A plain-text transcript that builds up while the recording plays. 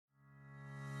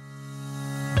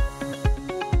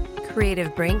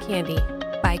Creative Brain Candy,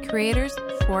 by creators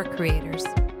for creators.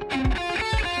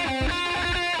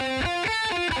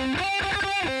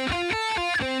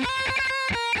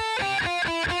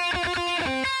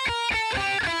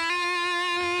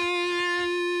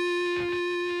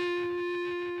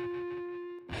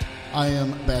 I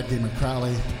am Bad Gamer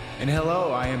Crowley. And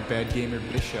hello, I am Bad Gamer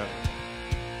Bishop.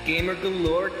 Gamer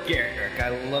Galore Garrick, I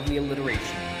love the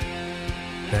alliteration.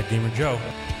 Bad Gamer Joe.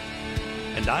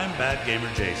 And I'm Bad Gamer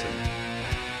Jason.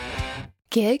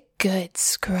 Get good,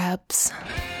 scrubs.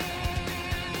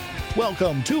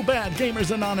 Welcome to Bad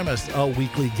Gamers Anonymous, a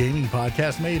weekly gaming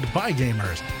podcast made by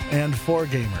gamers and for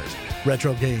gamers.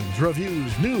 Retro games,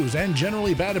 reviews, news, and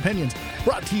generally bad opinions,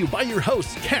 brought to you by your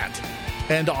hosts, Kat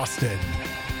and Austin.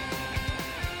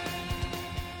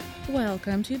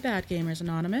 Welcome to Bad Gamers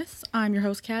Anonymous. I'm your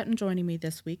host, Kat, and joining me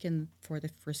this week and for the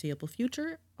foreseeable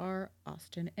future are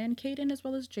Austin and Caden, as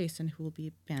well as Jason, who will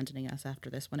be abandoning us after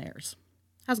this one airs.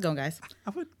 How's it going, guys? I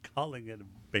wasn't calling it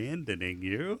abandoning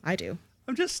you. I do.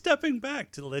 I'm just stepping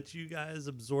back to let you guys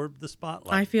absorb the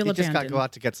spotlight. I feel You just got abandoned. to go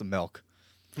out to get some milk.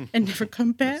 And never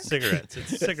come back. Cigarettes.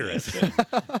 It's cigarettes. Just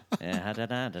never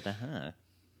gonna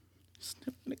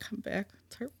come back.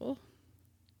 It's hurtful.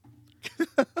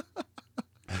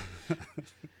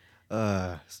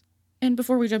 And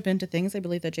before we jump into things, I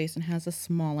believe that Jason has a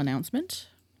small announcement.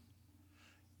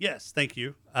 Yes, thank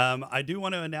you. I do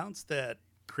want to announce that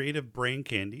Creative Brain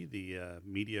Candy, the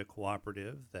media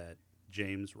cooperative that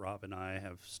James, Rob, and I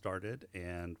have started,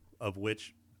 and of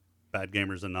which Bad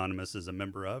Gamers Anonymous is a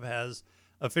member of, has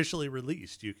officially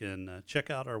released. You can check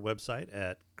out our website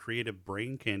at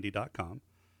creativebraincandy.com.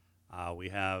 We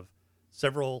have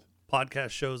several podcast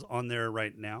shows on there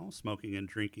right now: Smoking and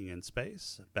Drinking in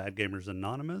Space, Bad Gamers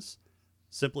Anonymous,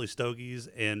 Simply Stogies,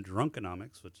 and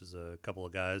Drunkonomics, which is a couple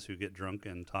of guys who get drunk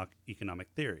and talk economic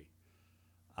theory.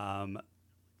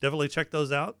 Definitely check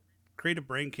those out. Creative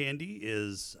Brain Candy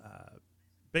is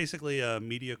basically a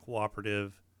media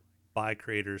cooperative by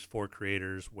creators for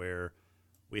creators, where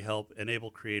we help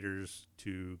enable creators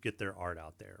to get their art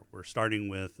out there. We're starting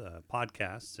with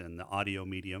podcasts and the audio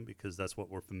medium because that's what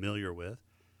we're familiar with.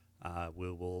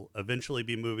 We will eventually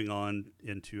be moving on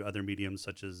into other mediums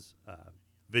such as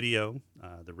video,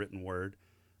 the written word,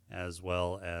 as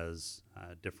well as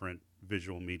different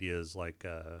visual medias like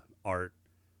art,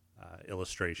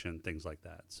 illustration, things like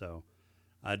that. So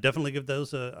definitely give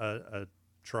those a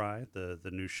try, the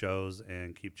new shows,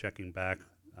 and keep checking back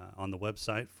on the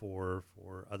website for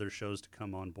other shows to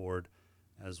come on board,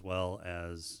 as well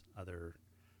as other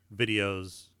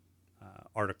videos,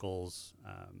 articles,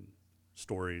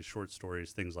 stories, short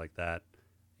stories, things like that,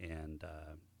 and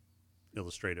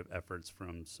illustrative efforts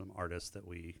from some artists that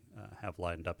we have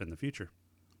lined up in the future.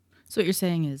 So what you're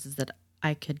saying is that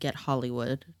I could get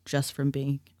Hollywood just from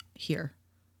being here.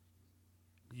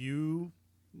 You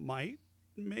might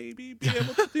maybe be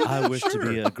able to do that. I wish to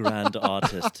Sure. be a grand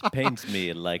artist. Paint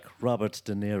me like Robert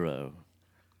De Niro.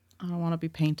 I don't want to be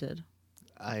painted.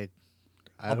 I'll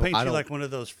paint you like one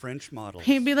of those French models.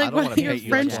 He'd be like don't one wanna of your paint you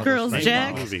French like one of girls, those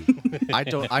Jack. Movie. I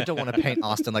don't want to paint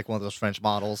Austin like one of those French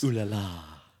models. Ooh la la.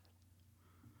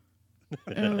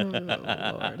 Oh,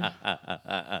 Lord.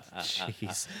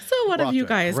 Jeez. So what We're have off you to a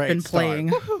guys great been start. playing?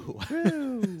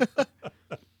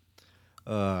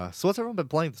 So what's everyone been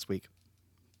playing this week?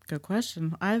 Good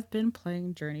question. I've been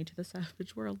playing Journey to the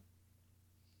Savage World.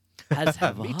 As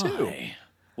have Me I. too.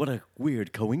 What a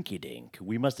weird coinkydink.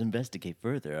 We must investigate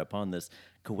further upon this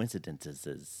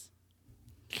coincidences.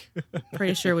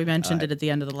 Pretty sure we mentioned it at the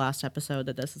end of the last episode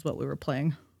that this is what we were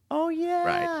playing. Oh yeah.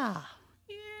 Right.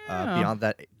 Beyond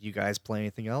that, you guys play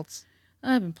anything else?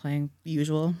 I've been playing the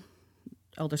usual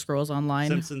Elder Scrolls Online.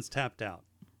 Simpsons tapped out.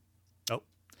 Oh,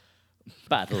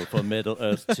 Battle for Middle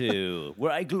Earth 2, where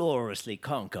I gloriously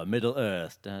conquer Middle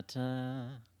Earth. Da-da.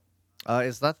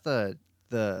 Is that the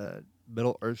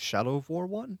Middle Earth Shadow of War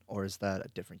one, or is that a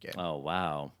different game? Oh,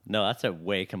 wow. No, that's a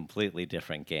way completely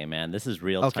different game, man. This is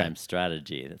real-time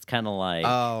strategy. It's kind of like...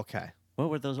 Oh, okay. What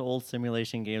were those old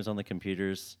simulation games on the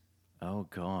computers? Oh,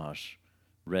 gosh.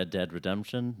 Red Dead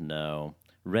Redemption? No.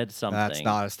 Red something. That's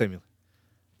not a stimulant.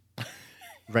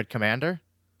 Red Commander?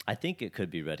 I think it could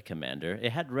be Red Commander.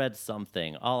 It had Red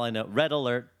something. All I know... Red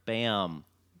Alert. Bam.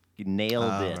 You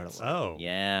nailed it. Red Alert. oh.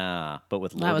 Yeah. But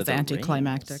with That Lord was of the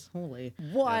anticlimactic. Rings. Holy.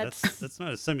 Yeah, that's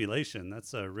not a simulation.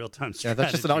 That's a real-time Yeah, strategy.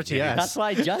 that's just an RTS. game. That's what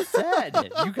I just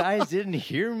said. You guys didn't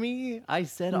hear me? I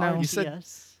said No. RTS. You said-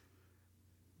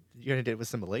 You're gonna do it with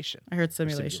simulation. I heard Or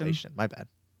simulation. My bad.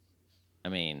 I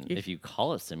mean, if you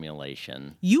call it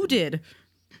simulation, You did.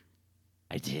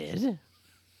 I did.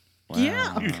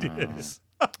 Yeah.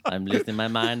 I'm losing my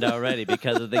mind already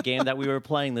because of the game that we were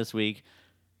playing this week.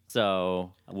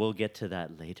 So we'll get to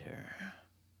that later.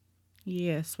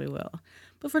 Yes, we will.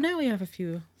 But for now, we have a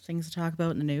few things to talk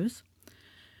about in the news.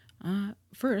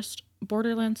 First,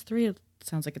 Borderlands 3, it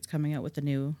sounds like it's coming out with the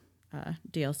new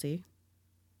DLC.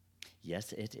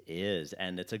 Yes, it is.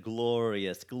 And it's a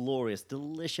glorious, glorious,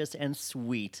 delicious, and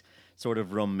sweet sort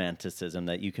of romanticism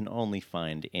that you can only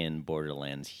find in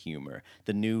Borderlands humor.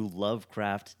 The new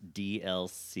Lovecraft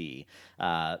DLC.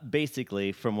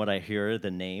 Basically, from what I hear,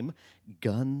 the name,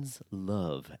 Guns,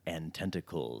 Love, and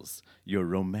Tentacles. Your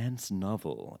romance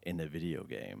novel in a video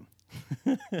game.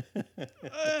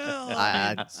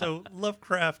 So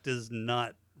Lovecraft is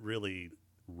not really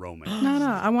romance. No,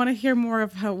 I want to hear more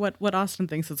of what Austin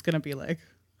thinks it's going to be like.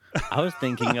 I was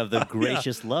thinking of the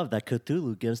gracious love that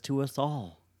Cthulhu gives to us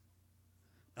all.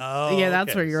 Oh, Yeah,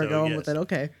 that's okay. where you're So, going yes. with it.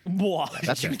 Okay.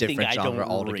 That's a different genre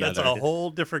altogether. That's a whole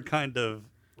different kind of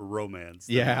romance.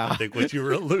 than Yeah. I think what you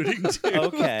were alluding to.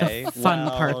 Okay. fun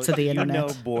parts of the internet. You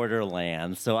know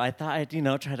Borderlands, so I thought I'd,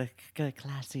 try to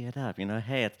classy it up.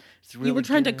 Hey, it's really You were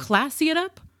trying to good. classy it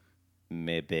up?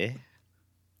 Maybe.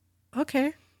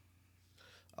 Okay.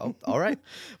 Oh, all right.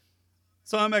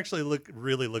 So I'm actually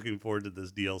really looking forward to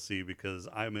this DLC because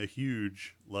I'm a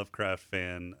huge Lovecraft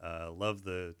fan. Love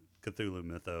the Cthulhu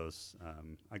mythos.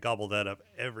 I gobble that up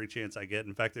every chance I get.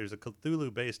 In fact, there's a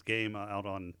Cthulhu-based game out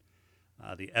on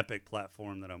the Epic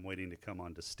platform that I'm waiting to come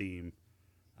onto Steam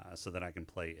so that I can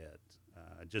play it.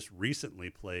 I just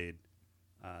recently played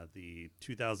the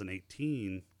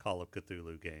 2018 Call of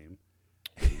Cthulhu game,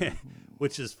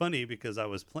 which is funny because I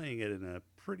was playing it in a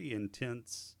pretty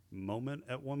intense moment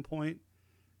at one point,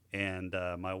 and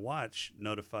my watch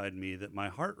notified me that my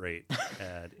heart rate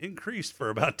had increased for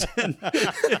about 10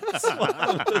 minutes while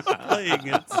I was playing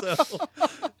it. So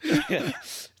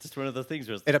Just one of those things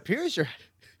where It appears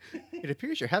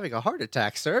you're having a heart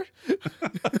attack, sir.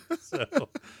 it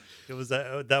was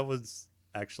that was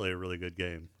actually a really good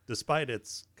game, despite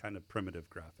its kind of primitive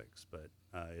graphics, but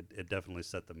it definitely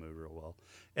set the mood real well.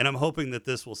 And I'm hoping that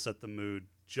this will set the mood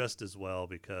just as well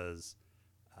because,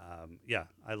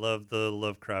 I love the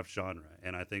Lovecraft genre,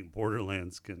 and I think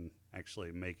Borderlands can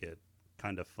actually make it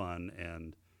kind of fun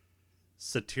and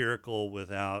satirical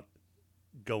without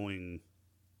going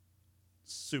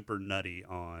super nutty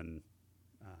on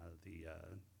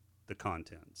the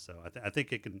content. So I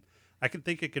think it can. I can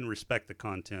think it can respect the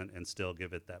content and still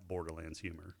give it that Borderlands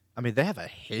humor. I mean, they have a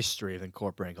history of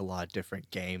incorporating a lot of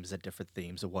different games and different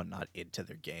themes and whatnot into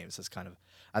their games as kind of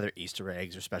either Easter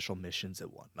eggs or special missions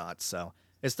and whatnot. So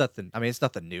it's nothing. I mean, it's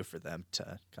nothing new for them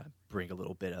to kind of bring a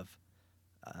little bit of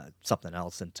something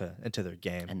else into their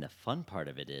game. And the fun part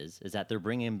of it is that they're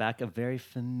bringing back a very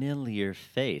familiar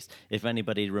face. If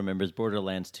anybody remembers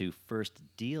Borderlands 2 first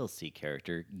DLC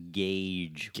character,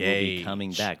 Gage will be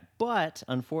coming back. But,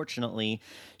 unfortunately,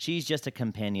 she's just a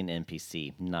companion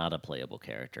NPC, not a playable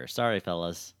character. Sorry,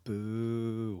 fellas.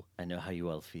 Boo! I know how you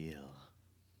all feel.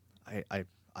 I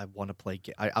want to play.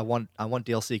 I want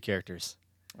DLC characters.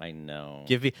 I know.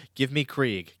 Give me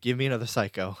Krieg. Give me another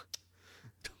Psycho.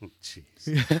 Oh,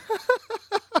 jeez.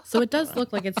 So it does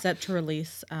look like it's set to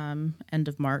release end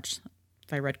of March.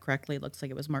 If I read correctly, it looks like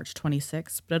it was March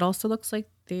 26th. But it also looks like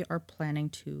they are planning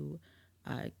to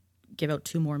give out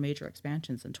 2 more major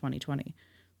expansions in 2020.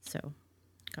 So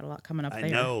got a lot coming up there. I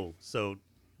know. So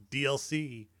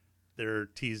DLC, they're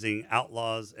teasing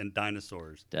Outlaws and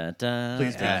Dinosaurs.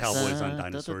 Please be Cowboys on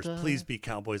Dinosaurs. Please be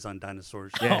Cowboys on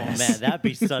Dinosaurs. Oh, man, that'd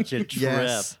be such a trip.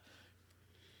 Yes.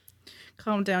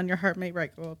 Calm down, your heart may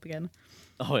go up again.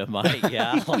 Oh, it might,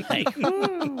 yeah. Like,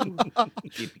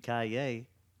 yippee-ki-yay.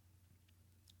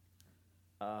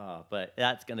 But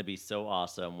that's going to be so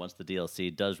awesome once the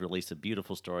DLC does release a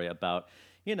beautiful story about,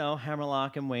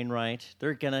 Hammerlock and Wainwright.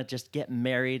 They're going to just get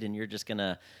married, and you're just going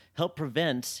to help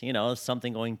prevent,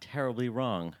 something going terribly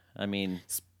wrong. I mean...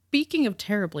 Speaking of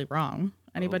terribly wrong,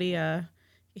 anybody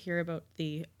hear about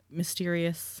the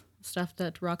mysterious stuff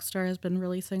that Rockstar has been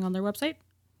releasing on their website?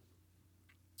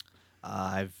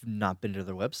 I've not been to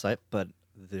their website, but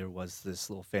there was this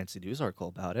little fancy news article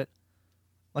about it.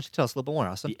 Why don't you tell us a little bit more,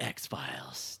 Austin? The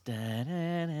X-Files. I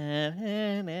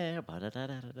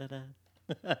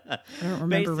don't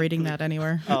remember reading that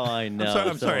anywhere. Oh, I know.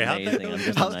 I'm sorry. How'd that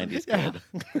Amazing. I'm just a 90s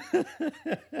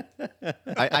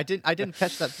kid. I didn't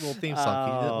catch that little theme song.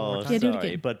 Can you do that one more time? Yeah, do it sorry.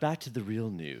 again. But back to the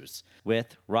real news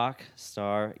with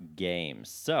Rockstar Games.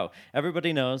 So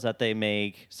everybody knows that they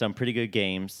make some pretty good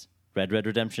games. Red Dead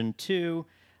Redemption 2,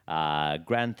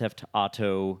 Grand Theft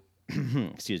Auto,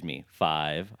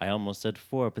 5. I almost said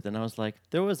 4, but then I was like,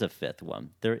 there was a 5th one.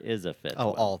 There is a 5th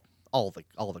one. Oh, all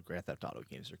the Grand Theft Auto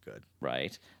games are good.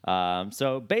 Right.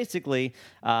 So basically,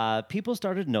 people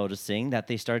started noticing that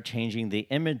they started changing the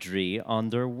imagery on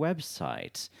their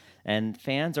website. And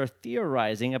fans are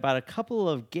theorizing about a couple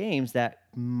of games that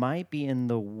might be in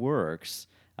the works,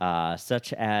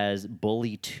 such as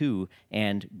Bully 2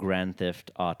 and Grand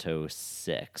Theft Auto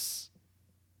 6.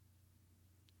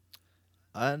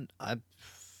 And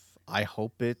I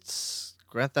hope it's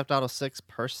Grand Theft Auto 6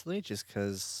 personally, just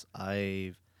because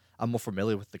I'm more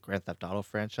familiar with the Grand Theft Auto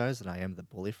franchise than I am the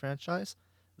Bully franchise.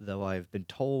 Though I've been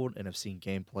told and I've seen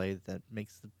gameplay that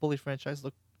makes the Bully franchise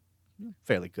look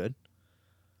fairly good.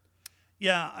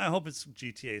 Yeah, I hope it's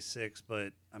GTA 6,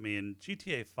 but I mean,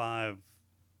 GTA 5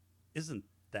 isn't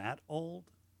that old,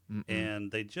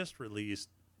 and they just released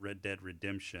Red Dead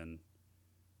Redemption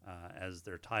as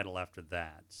their title after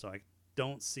that. So I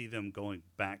don't see them going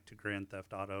back to Grand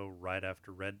Theft Auto right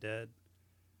after Red Dead.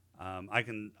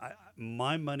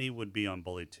 My money would be on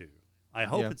Bully 2. I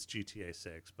hope it's GTA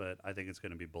 6, but I think it's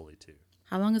going to be Bully 2.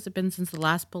 How long has it been since the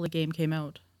last Bully game came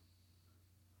out?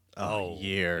 Oh,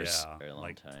 years. Yeah, Very long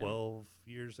like time. 12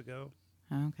 years ago.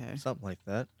 Okay. Something like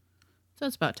that. So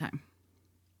it's about time.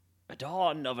 A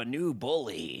dawn of a new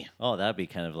Bully. Oh, that'd be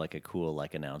kind of like a cool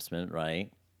announcement,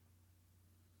 right?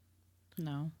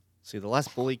 No. See, the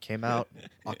last Bully came out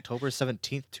October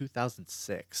 17th,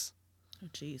 2006. Oh,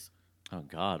 jeez. Oh,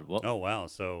 God. What? Oh, wow.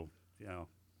 So, I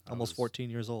Almost was 14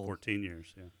 years old. 14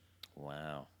 years, yeah.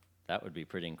 Wow. That would be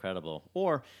pretty incredible.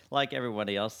 Or, like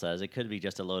everybody else says, it could be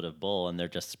just a load of bull and they're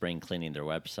just spring cleaning their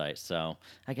website. So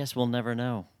I guess we'll never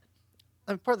know.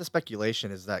 I mean, part of the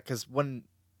speculation is that because when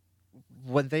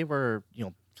they were,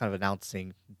 kind of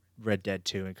announcing Red Dead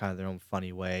 2 in kind of their own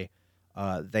funny way,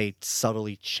 they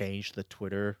subtly changed the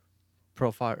Twitter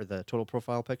profile or the total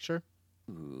profile picture.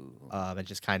 And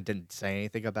just kind of didn't say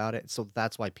anything about it. So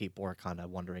that's why people are kind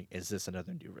of wondering, is this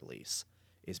another new release?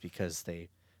 Is because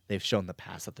they've shown in the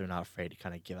past that they're not afraid to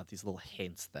kind of give out these little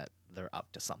hints that they're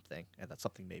up to something and that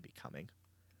something may be coming.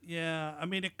 Yeah, I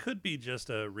mean, it could be just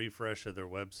a refresh of their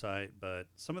website, but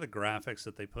some of the graphics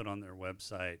that they put on their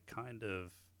website kind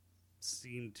of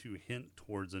seem to hint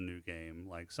towards a new game.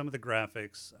 Like some of the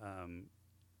graphics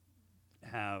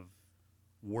have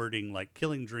wording like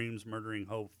killing dreams, murdering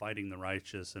hope, fighting the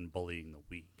righteous, and bullying the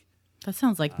weak. That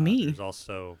sounds like me. There's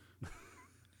also...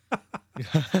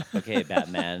 Okay,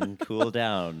 Batman, cool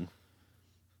down.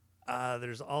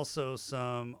 There's also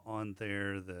some on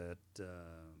there that...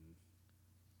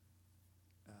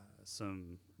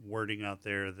 some wording out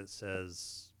there that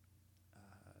says,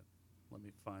 let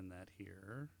me find that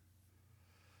here.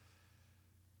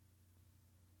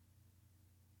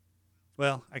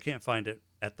 Well, I can't find it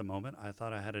at the moment. I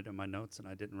thought I had it in my notes and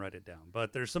I didn't write it down.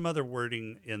 But there's some other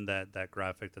wording in that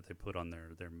graphic that they put on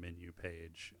their menu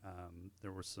page.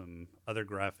 There were some other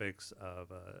graphics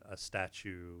of a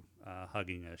statue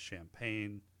hugging a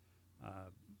champagne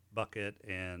bucket.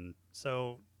 And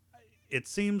so it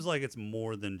seems like it's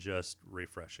more than just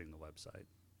refreshing the website.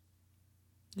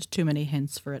 There's too many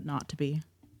hints for it not to be.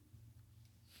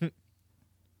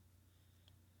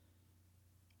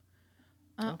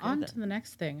 On to the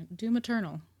next thing. Doom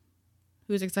Eternal.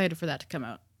 Who's excited for that to come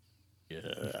out?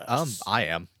 I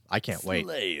am. I can't wait.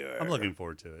 I'm looking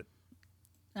forward to it.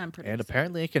 I'm pretty And excited.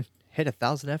 apparently it can hit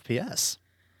 1,000 FPS.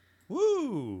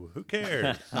 Woo! Who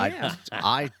cares?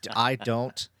 I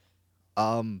don't.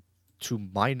 To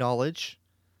my knowledge,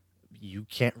 you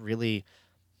can't really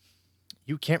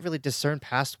discern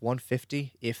past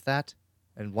 150, if that.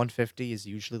 And 150 is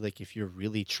usually like if you're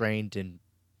really trained and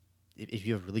if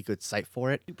you have really good sight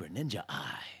for it. Super Ninja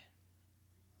Eye.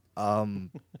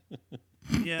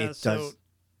 Yeah, It so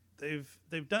does.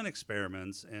 they've done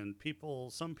experiments, and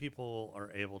some people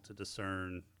are able to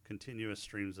discern continuous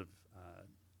streams of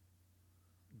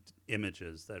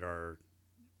images that are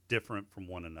different from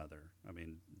one another. I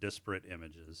mean, disparate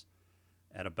images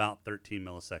at about 13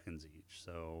 milliseconds each.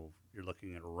 So you're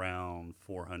looking at around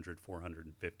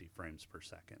 450 frames per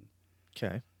second.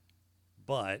 Okay.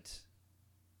 But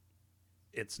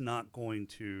it's not going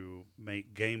to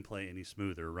make gameplay any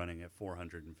smoother running at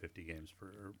 450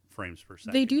 frames per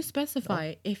second. They do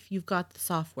specify if you've got the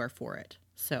software for it.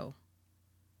 So,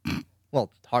 Well,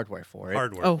 hardware for it.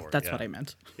 Hardware. oh, for it, that's yeah. what I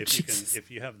meant.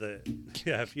 If you have the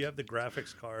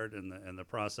graphics card and the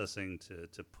processing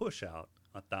to push out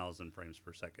 1,000 frames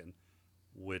per second,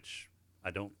 which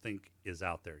I don't think is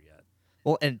out there yet.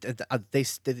 Well, and they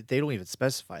don't even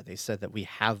specify. They said that we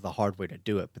have the hardware to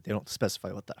do it, but they don't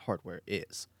specify what that hardware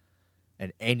is.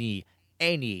 And any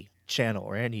channel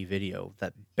or any video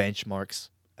that benchmarks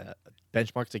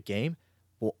a game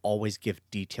will always give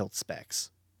detailed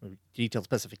specs, or detailed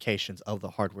specifications of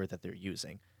the hardware that they're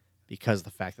using, because of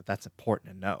the fact that that's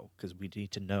important to know, because we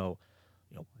need to know,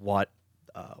 what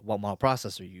model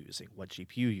processor you're using, what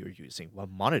GPU you're using, what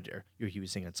monitor you're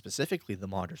using, and specifically the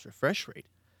monitor's refresh rate,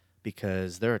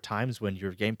 because there are times when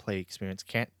your gameplay experience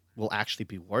will actually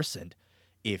be worsened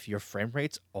if your frame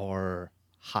rates are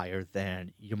higher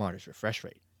than your monitor's refresh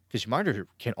rate, because your monitor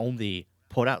can only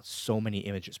put out so many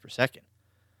images per second.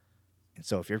 And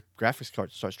so if your graphics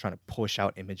card starts trying to push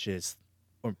out images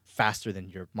or faster than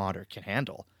your monitor can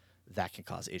handle, that can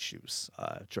cause issues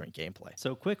during gameplay.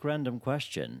 So, quick random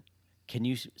question. Can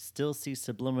you still see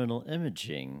subliminal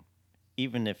imaging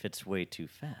even if it's way too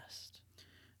fast?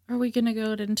 Are we going to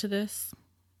go into this?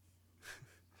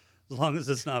 As long as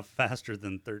it's not faster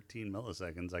than 13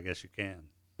 milliseconds, I guess you can.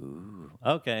 Ooh,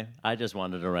 okay. I just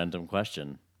wanted a random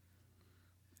question.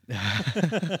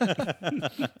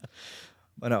 But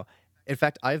no, in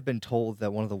fact, I've been told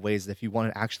that one of the ways that if you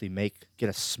want to actually get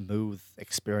a smooth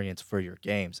experience for your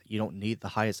games, you don't need the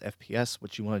highest FPS.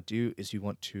 What you want to do is you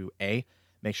want to,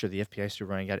 make sure the FPS you're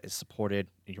running at is supported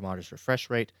in your monitor's refresh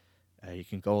rate. You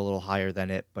can go a little higher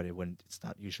than it, but it's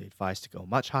not usually advised to go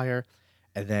much higher.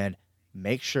 And then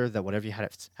make sure that whatever you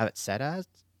have it set as,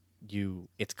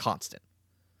 it's constant.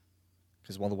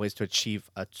 Because one of the ways to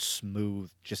achieve a smooth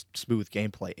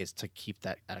gameplay is to keep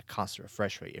that at a constant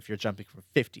refresh rate. If you're jumping from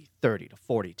 50, 30 to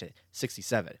 40 to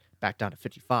 67, back down to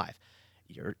 55,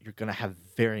 you're going to have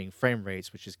varying frame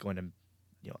rates, which is going to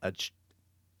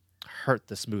hurt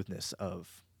the smoothness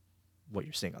of what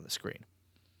you're seeing on the screen.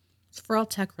 So for all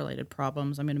tech-related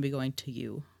problems, I'm going to be going to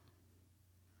you.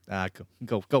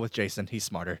 Go with Jason. He's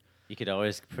smarter. You could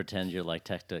always pretend you're like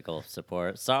technical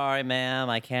support. Sorry, ma'am,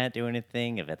 I can't do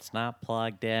anything if it's not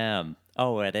plugged in.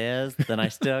 Oh, it is? Then I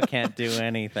still can't do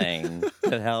anything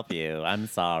to help you. I'm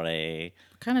sorry.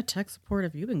 What kind of tech support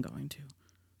have you been going to?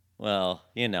 Well,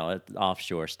 it's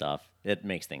offshore stuff. It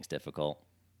makes things difficult.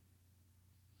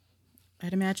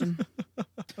 I'd imagine.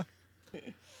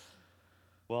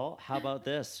 Well, how about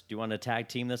this? Do you want to tag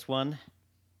team this one?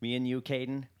 Me and you,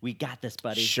 Caden? We got this,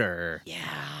 buddy. Sure. Yeah,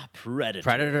 Predator.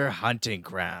 Predator Hunting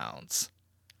Grounds.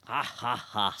 Ha ha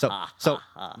ha. So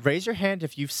raise your hand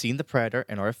if you've seen the Predator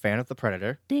and are a fan of the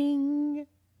Predator. Ding.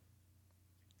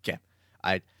 Okay.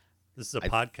 This is a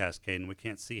podcast, Caden. We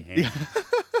can't see hands.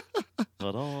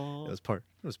 Ta-da. It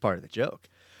was part of the joke.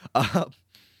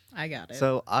 I got it.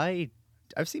 So I've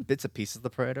seen bits and pieces of the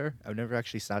Predator. I've never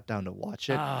actually sat down to watch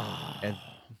it. And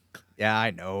yeah,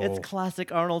 I know. It's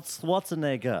classic Arnold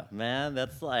Schwarzenegger, man.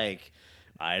 That's like,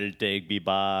 I'll take me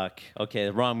back.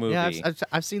 Okay, wrong movie. Yeah,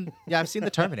 I've seen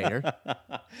the Terminator.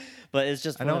 But it's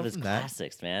just I one know of his from that.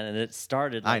 classics, man. And it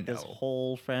started I like this know.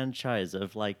 whole franchise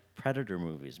of like Predator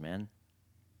movies, man.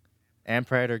 And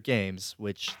Predator games,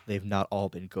 which they've not all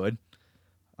been good.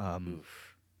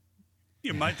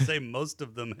 You might say most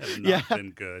of them have not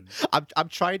been good. I'm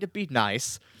trying to be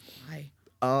nice. Why?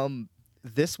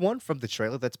 This one from the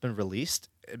trailer that's been released,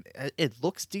 it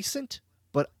looks decent,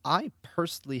 but I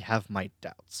personally have my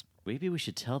doubts. Maybe we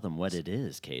should tell them what it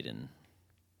is, Caden.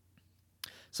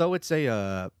 So it's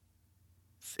a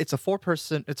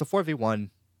 4v1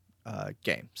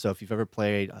 game. So if you've ever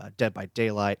played Dead by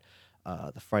Daylight,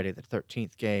 the Friday the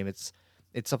 13th game, it's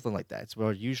something like that. It's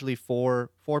where usually four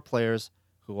players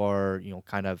who are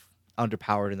kind of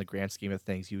underpowered in the grand scheme of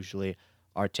things usually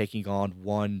are taking on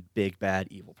one big bad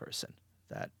evil person,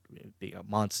 that being a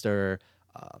monster,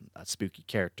 a spooky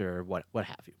character, what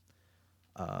have you.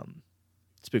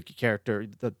 Spooky character,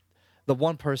 the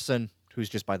one person who's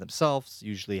just by themselves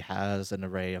usually has an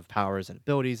array of powers and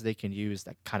abilities they can use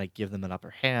that kind of give them an upper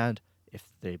hand if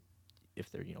they're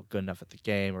good enough at the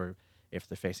game, or if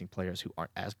they're facing players who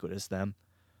aren't as good as them.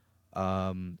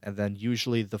 And then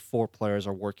usually the four players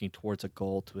are working towards a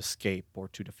goal to escape or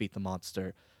to defeat the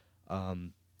monster.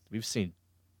 We've seen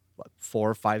 4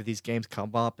 or 5 of these games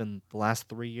come up in the last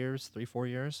 4 years.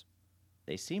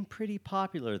 They seem pretty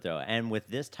popular, though. And with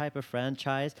this type of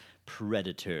franchise,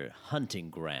 Predator,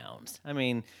 Hunting Grounds. I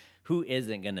mean, who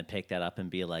isn't going to pick that up and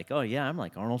be like, oh, yeah, I'm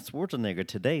like Arnold Schwarzenegger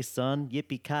today, son.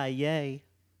 Yippee-ki-yay.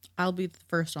 I'll be the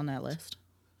first on that list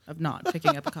of not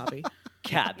picking up a copy.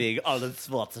 Cat big Arnold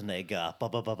Schwarzenegger. Ba,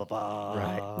 ba, ba, ba, ba.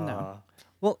 Right. No.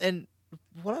 Well, and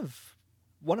one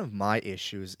of my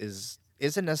issues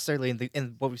isn't necessarily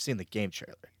in what we see in the game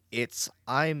trailer.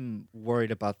 I'm worried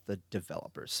about the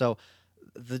developers. So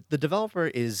the developer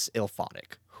is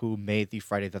Ilphonic, who made the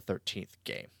Friday the 13th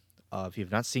game. If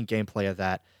you've not seen gameplay of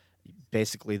that,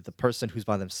 basically the person who's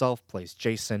by themselves plays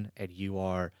Jason, and you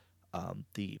are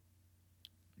the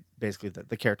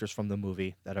characters from the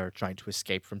movie that are trying to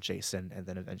escape from Jason, and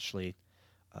then eventually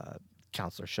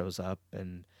Counselor shows up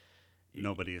and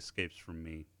Nobody escapes from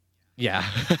me. Yeah.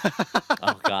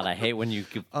 Oh God, I hate when you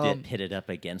get Um, pitted up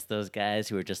against those guys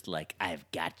who are just like, "I've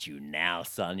got you now,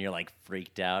 son." You're like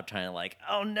freaked out, trying to like,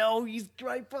 "Oh no, he's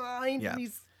right behind Yeah. me."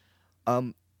 He's...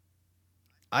 um,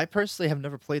 I personally have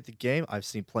never played the game. I've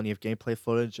seen plenty of gameplay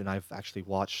footage, and I've actually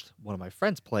watched one of my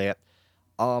friends play it.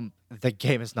 The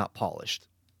game is not polished.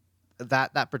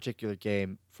 That particular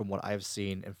game, from what I've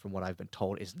seen and from what I've been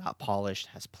told, is not polished.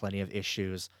 Has plenty of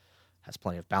issues, has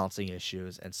plenty of balancing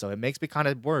issues, and so it makes me kind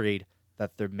of worried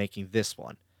that they're making this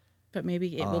one. But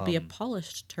maybe it will be a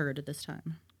polished turd this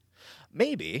time.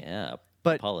 Maybe, Yeah,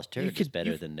 but polished you turd is could-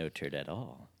 better you- than no turd at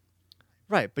all.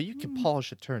 right? But you can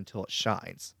polish a turd until it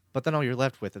shines. But then all you're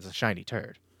left with is a shiny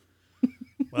turd.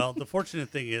 Well, the fortunate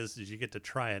thing is you get to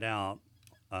try it out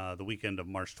the weekend of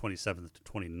March 27th to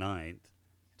 29th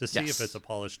to see Yes. if it's a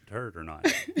polished turd or not.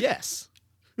 Yes.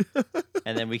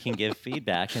 And then we can give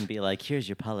feedback and be like, "Here's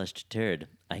your polished turd.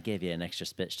 I gave you an extra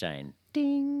spit shine."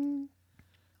 Ding.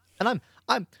 And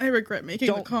I'm I regret making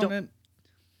the Don't- comment.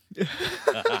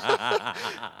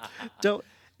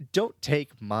 don't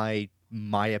take my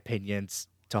opinions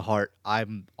to heart.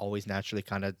 I'm always naturally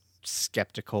kind of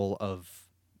skeptical of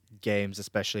games,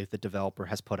 especially if the developer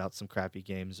has put out some crappy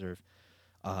games or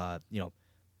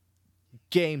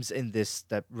games in this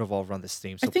that revolve around this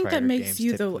theme. So I think that Predator makes games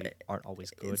you, though, typically aren't always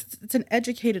good. It's an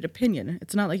educated opinion.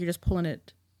 It's not like you're just pulling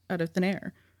it out of thin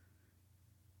air.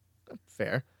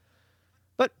 Fair.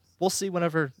 But we'll see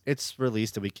whenever it's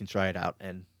released and we can try it out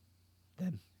and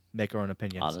then make our own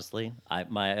opinions. Honestly,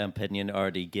 my opinion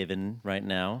already given right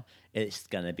now. It's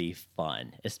gonna be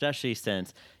fun, especially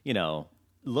since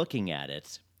looking at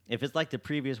it. If it's like the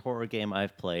previous horror game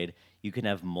I've played, you can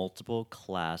have multiple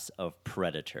class of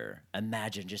predator.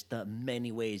 Imagine just the many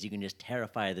ways you can just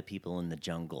terrify the people in the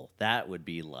jungle. That would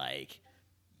be like,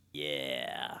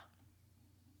 yeah.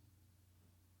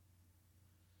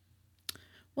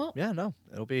 Well, Yeah, no,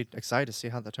 it'll be exciting to see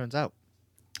how that turns out.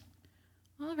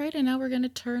 all right, and now we're going to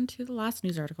turn to the last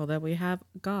news article that we have,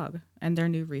 GOG and their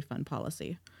new refund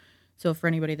policy. So for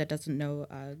anybody that doesn't know,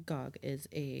 GOG is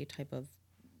a type of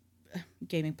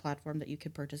gaming platform that you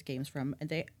can purchase games from, and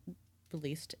they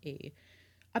released a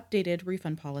updated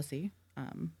refund policy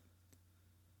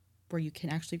where you can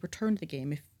actually return the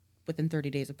game if within 30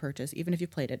 days of purchase, even if you've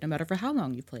played it, no matter for how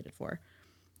long you've played it for.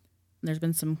 And there's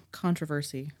been some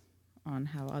controversy on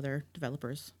how other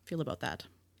developers feel about that.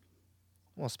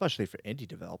 Well, especially for indie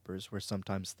developers, where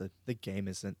sometimes the game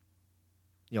isn't,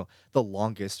 the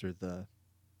longest or the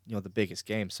biggest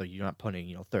game. So you're not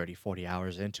putting, 30, 40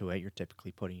 hours into it. You're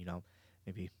typically putting,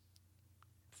 maybe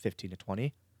 15 to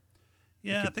 20.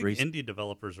 Yeah, I could think breeze- indie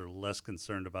developers are less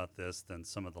concerned about this than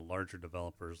some of the larger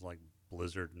developers like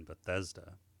Blizzard and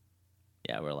Bethesda.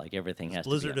 Yeah, where like everything has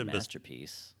Blizzard to be a and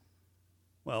masterpiece.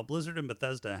 Well, Blizzard and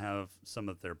Bethesda have some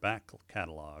of their back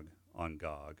catalog on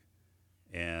GOG.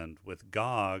 And with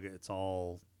GOG, it's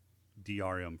all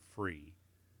DRM free.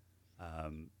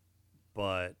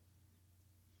 But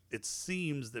it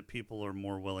seems that people are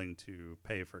more willing to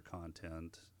pay for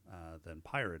content than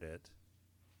pirate it.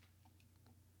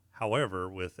 However,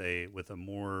 with a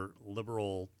more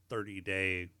liberal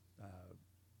 30-day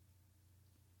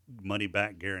money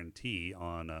back guarantee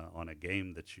on a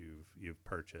game that you've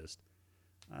purchased,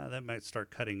 that might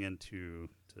start cutting into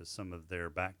some of their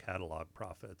back catalog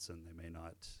profits, and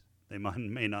they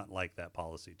may not like that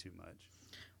policy too much.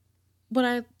 What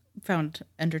I found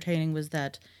entertaining was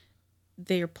that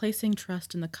they are placing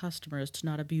trust in the customers to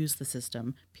not abuse the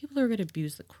system. People are going to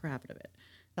abuse the crap out of it.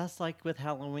 That's like with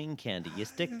Halloween candy. You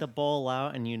stick the bowl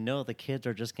out, and the kids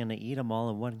are just gonna eat them all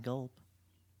in one gulp.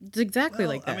 It's exactly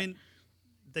like that. I mean,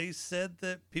 they said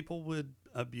that people would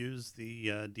abuse the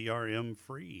DRM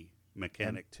free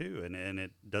mechanic too, and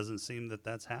it doesn't seem that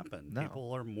that's happened. No.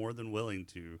 People are more than willing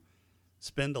to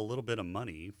spend a little bit of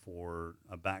money for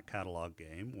a back catalog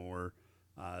game or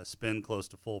spend close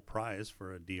to full price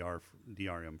for a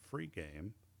DRM free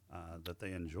game that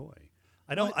they enjoy.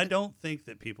 I don't think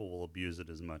that people will abuse it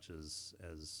as much as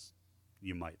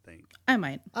you might think. I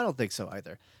might. I don't think so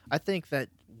either. I think that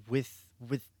with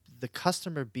the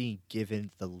customer being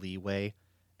given the leeway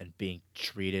and being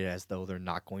treated as though they're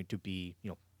not going to be,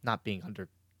 not being under,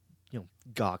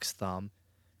 GOG's thumb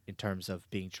in terms of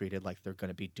being treated like they're going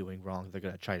to be doing wrong, they're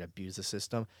going to try to abuse the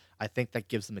system. I think that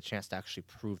gives them a chance to actually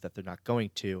prove that they're not going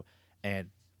to, and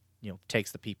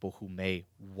takes the people who may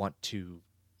want to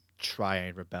try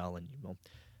and rebel and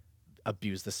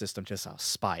abuse the system just out of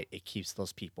spite. It keeps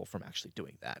those people from actually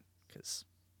doing that because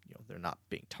they're not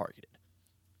being targeted.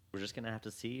 We're just gonna have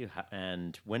to see.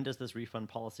 And when does this refund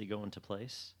policy go into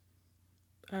place?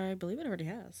 I believe it already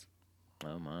has.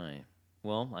 Oh my.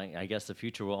 Well, I guess the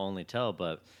future will only tell.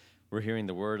 But we're hearing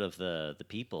the word of the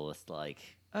people. It's like,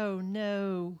 oh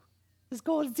no, it's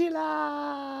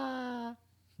Godzilla,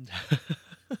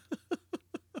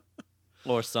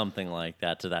 or something like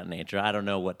that to that nature. I don't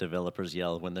know what developers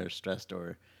yell when they're stressed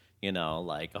or,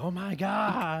 like, oh my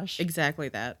gosh. Exactly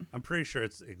that. I'm pretty sure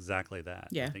it's exactly that. I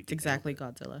Yeah, think it's you nailed exactly it.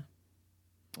 Godzilla.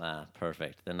 Ah,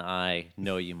 perfect. Then I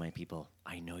know you, my people.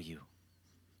 I know you.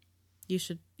 You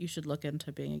should look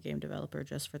into being a game developer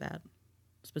just for that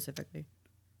specifically.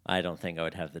 I don't think I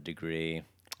would have the degree.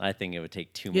 I think it would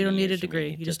take too many You don't need a years for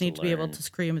degree. me You just need to be able learn. to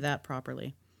scream that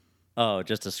properly. Oh,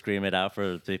 just to scream it out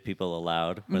for the people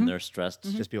aloud when they're stressed.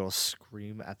 Just be able to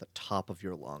scream at the top of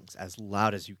your lungs as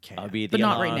loud as you can. I'll be the But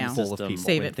not right alarm now. Full of system people.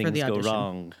 Save when it for things the go audition.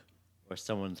 wrong, or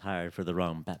someone's hired for the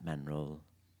wrong Batman role.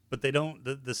 But they don't.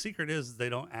 The secret is they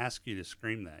don't ask you to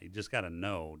scream that. You just got to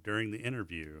know during the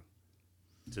interview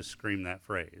to scream that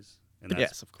phrase. And that's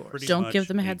Yes, of course. pretty Don't much give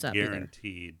them a heads up either.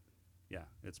 Guaranteed. Yeah,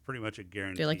 it's pretty much a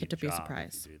guaranteed. They like it to be a job if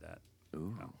surprise. you do that.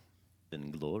 Ooh, then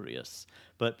glorious.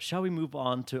 But shall we move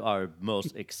on to our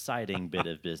most exciting bit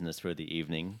of business for the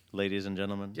evening, ladies and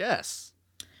gentlemen? Yes.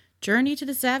 Journey to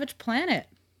the Savage Planet.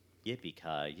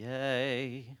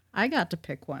 Yippee-ki-yay. I got to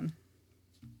pick one.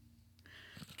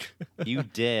 You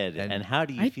did. and how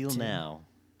do you I feel did. now?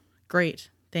 Great.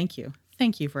 Thank you.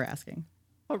 Thank you for asking.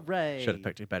 Hooray. Should have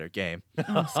picked a better game.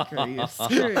 Oh, screw you.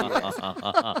 Screw you.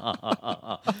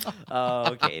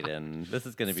 Oh, okay, then. This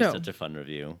is going to be So- such a fun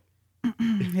review.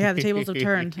 Yeah, the tables have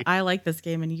turned. I like this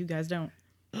game and you guys don't.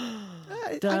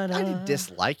 I didn't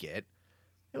dislike it.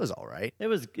 It was all right. It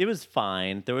was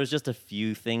fine. There was just a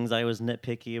few things I was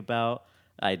nitpicky about.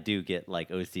 I do get like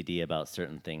OCD about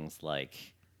certain things, like,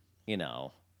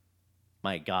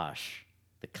 my gosh,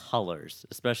 the colors,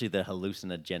 especially the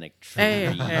hallucinogenic tree.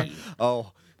 Hey.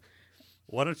 Oh,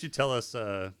 Why don't you tell us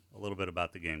a little bit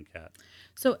about the game, Kat?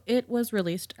 So it was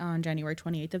released on January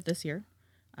 28th of this year.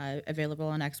 Available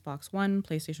on Xbox One,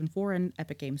 PlayStation 4, and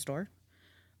Epic Game Store.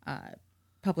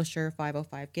 Publisher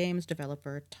 505 Games,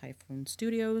 developer Typhoon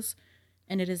Studios,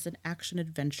 and it is an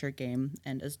action-adventure game.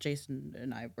 And as Jason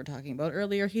and I were talking about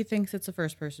earlier, he thinks it's a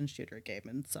first-person shooter game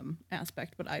in some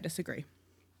aspect, but I disagree.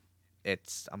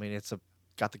 it's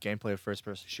got the gameplay of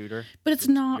first-person shooter. But it's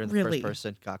not You're in the really. first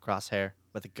person, got crosshair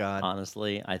with a gun.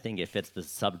 Honestly, I think it fits the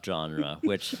subgenre,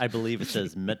 which I believe it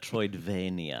says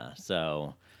Metroidvania.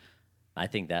 So I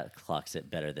think that clocks it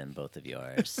better than both of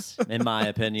yours, in my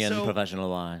opinion, So, professional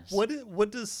wise. What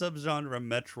does subgenre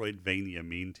Metroidvania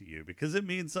mean to you? Because it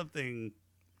means something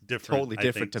different. Totally I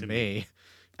different think, to me.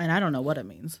 And I don't know what it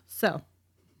means. So,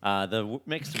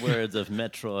 Mixed words of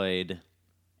Metroid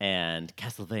and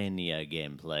Castlevania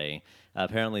gameplay.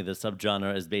 Apparently, the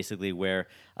subgenre is basically where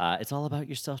it's all about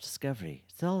your self-discovery.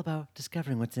 It's all about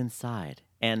discovering what's inside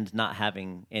and not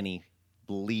having any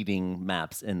leading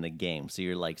maps in the game. So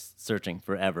you're like searching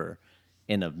forever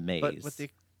in a maze. But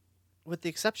with the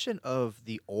exception of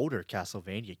the older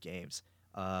Castlevania games,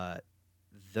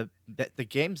 the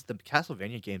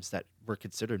Castlevania games that were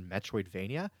considered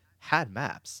Metroidvania had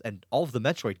maps, and all of the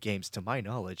Metroid games, to my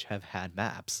knowledge, have had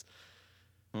maps.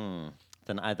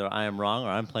 Then either I am wrong or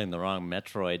I'm playing the wrong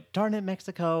Metroid. Darn it,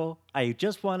 Mexico. I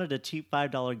just wanted a cheap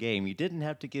 $5 game. You didn't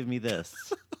have to give me this.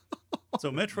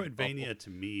 So Metroidvania to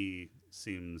me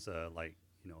seems like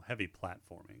heavy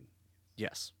platforming.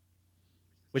 Yes.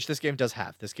 Which this game does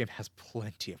have. This game has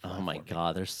plenty of Oh my platforming.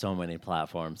 god, there's so many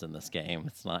platforms in this game.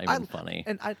 It's not even funny.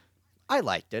 And I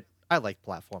liked it. I like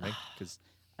platforming because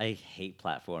I hate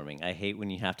platforming. I hate when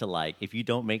you have to if you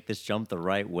don't make this jump the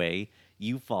right way,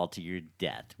 you fall to your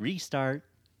death. Restart.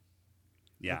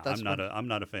 Yeah, that's I'm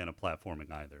not a fan of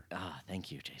platforming either.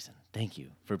 Thank you, Jason. Thank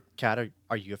you for Kat,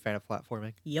 are you a fan of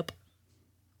platforming? yep.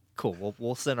 Cool.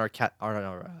 We'll send our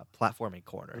platforming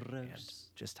corner and Gross.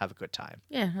 just have a good time.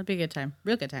 Yeah, that'd be a good time.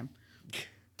 Real good time.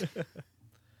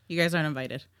 You guys aren't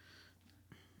invited.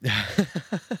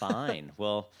 fine.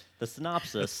 Well, the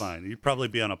synopsis. That's fine. You'd probably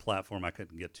be on a platform I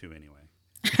couldn't get to anyway.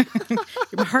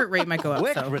 Your heart rate might go up.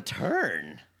 Quick So.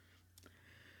 return.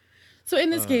 So in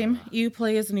this game, you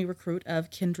play as a new recruit of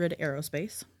Kindred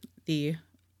Aerospace, the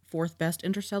fourth best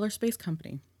interstellar space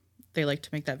company. They like to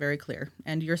make that very clear.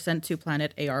 And you're sent to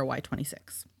planet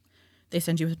ARY-26. They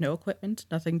send you with no equipment,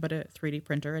 nothing but a 3D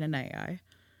printer and an AI.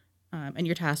 And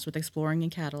you're tasked with exploring and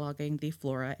cataloging the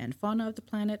flora and fauna of the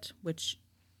planet, which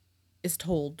is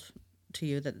told to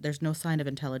you that there's no sign of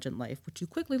intelligent life, which you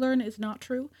quickly learn is not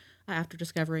true after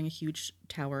discovering a huge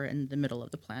tower in the middle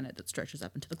of the planet that stretches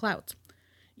up into the clouds.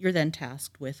 You're then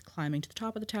tasked with climbing to the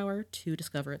top of the tower to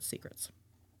discover its secrets.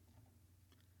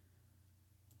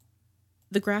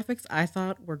 The graphics, I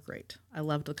thought, were great. I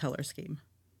loved the color scheme.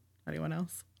 Anyone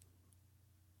else?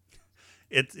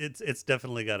 It's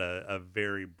definitely got a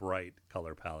very bright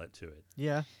color palette to it.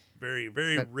 Yeah. Very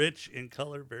rich in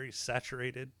color, very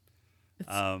saturated.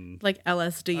 Like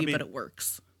LSD, I mean- but it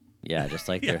works. Yeah, just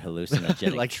like their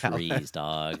hallucinogenic Like how- trees,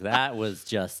 dog. That was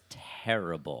just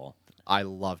terrible. I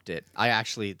loved it.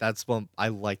 That's one I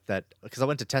liked that because I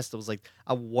went to test. I was like,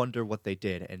 I wonder what they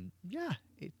did, and yeah,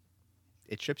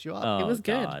 it trips you up. Oh, was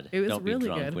good. God. It was don't really be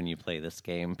drunk good. when you play this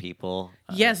game, people.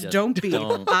 Yes, Just don't be.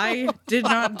 I did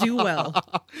not do well.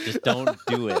 Just don't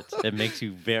do it. It makes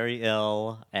you very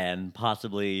ill and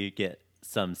possibly get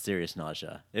some serious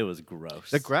nausea. It was gross.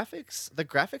 The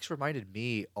graphics reminded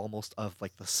me almost of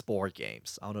like the Spore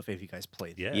games. I don't know if any of you guys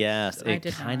played. Yeah. Yes, I it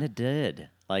did kind not. of did.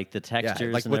 Like the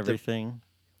textures like and with the- everything.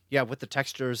 Yeah, with the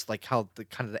textures, like how the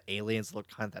kind of the aliens look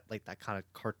kind of that kind of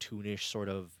cartoonish sort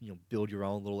of build your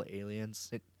own little aliens.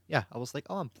 Yeah, I was like,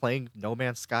 oh, I'm playing No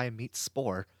Man's Sky meets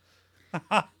Spore.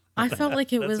 I felt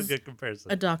like it That's was a good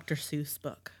comparison. a Dr. Seuss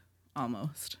book,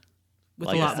 almost, with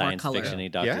Like a lot more science color. fiction-y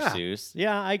Dr. Yeah. Seuss.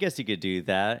 Yeah, I guess you could do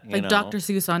that. You Like know, Dr.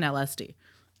 Seuss on LSD.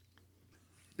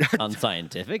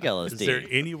 unscientific LSD. Is there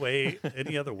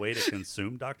any other way to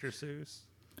consume Dr. Seuss?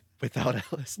 Without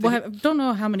LSD. Well, I don't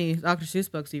know how many Dr.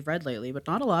 Seuss books you've read lately, but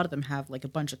not a lot of them have like a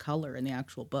bunch of color in the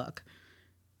actual book.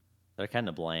 They're kind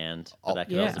of bland, Oh, but that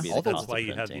could yeah. also be All the that's cost That's why of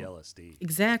you have the printing. LSD.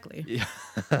 Exactly.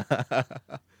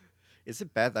 Is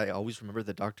it bad that I always remember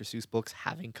the Dr. Seuss books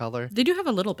having color? They do have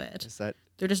a little bit. Is that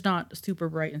They're just not super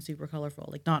bright and super colorful.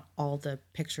 Like not all the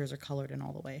pictures are colored in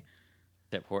all the way.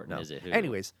 Important is it? Who?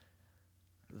 Anyways,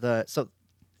 the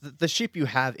ship you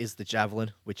have is the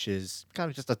Javelin, which is kind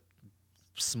of just a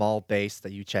small base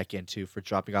that you check into for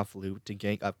dropping off loot and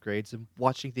getting upgrades and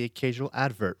watching the occasional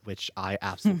advert, which I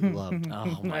absolutely loved.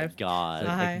 Oh my I've- god.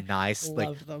 I Like nice,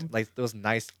 loved them. like those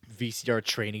nice VCR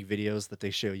training videos that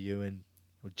they show you in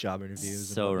job interviews.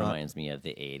 So and whatnot. reminds me of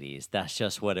the 80s. That's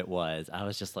just what it was. I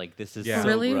was just like, this is Yeah. so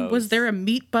Really? gross. Was there a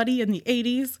meat buddy in the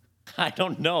 80s? I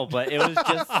don't know, but it was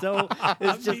just so.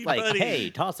 It's just Meat like, buddy. hey,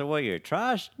 toss away your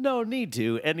trash. No need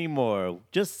to anymore.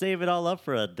 Just save it all up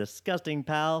for a disgusting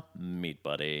pal, meat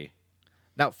buddy.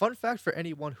 Now, fun fact for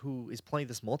anyone who is playing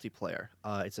this multiplayer,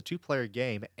 it's a 2-player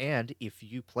game, and if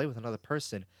you play with another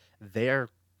person, they're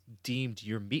deemed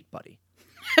your meat buddy.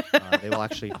 They will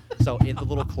actually. So in the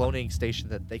little cloning station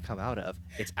that they come out of,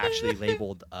 it's actually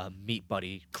labeled Meat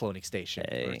Buddy Cloning Station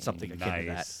or Hey, something akin to that.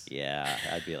 Nice. Yeah,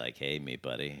 I'd be like, hey, meat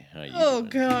buddy. How you Oh doing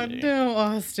God, today?" no,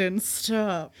 Austin,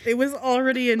 stop! It was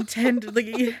already intended.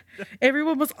 Like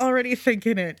everyone was already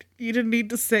thinking it. You didn't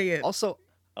need to say it. Also,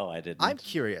 Oh, I didn't. I'm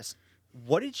curious.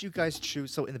 What did you guys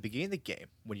choose? So in the beginning of the game,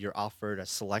 when you're offered a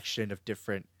selection of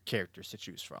different characters to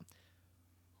choose from,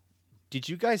 did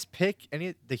you guys pick any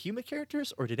of the human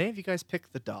characters, or did any of you guys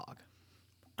pick the dog?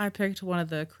 I picked one of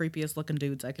the creepiest looking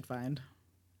dudes I could find.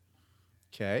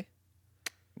 Okay.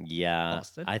 Yeah,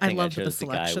 Austin? I I think I, loved the chose the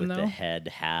guy selection, with the though. head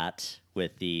hat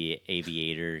with the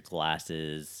aviator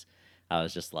glasses. I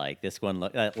was just like, this one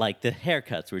look like the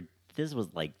haircuts were. This was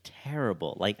like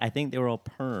terrible. Like I think they were all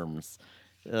perms.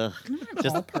 Ugh.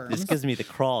 Just, all perms. This gives me the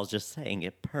crawls just saying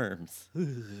it. Perms.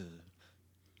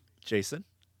 Jason?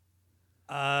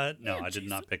 No, I did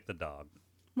not pick the dog.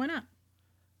 Why not?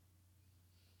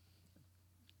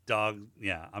 Dog,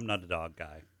 yeah, I'm not a dog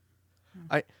guy.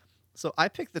 I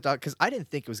picked the dog because I didn't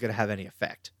think it was going to have any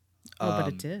effect. Oh, but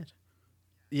it did.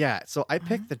 Yeah, so I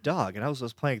picked the dog, and I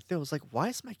was playing through. I was like, why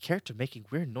is my character making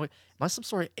weird noise? Am I some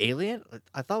sort of alien?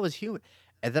 I thought it was human.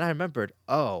 And then I remembered,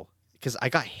 oh, because I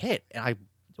got hit, and I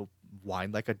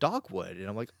whined like a dog would. And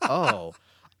I'm like, oh,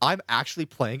 I'm actually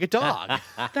playing a dog.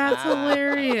 That's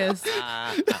hilarious.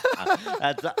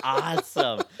 That's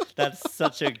awesome. That's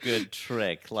such a good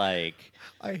trick. Like,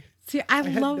 I See, I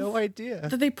had love no idea.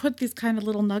 that they put these kind of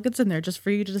little nuggets in there just for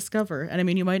you to discover. And I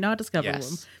mean, you might not discover Yes.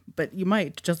 them, but you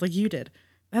might, just like you did.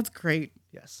 That's great.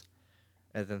 Yes.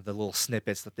 And then the little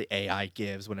snippets that the AI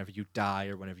gives whenever you die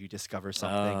or whenever you discover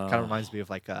something. Kind of reminds me of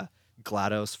like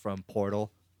GLaDOS from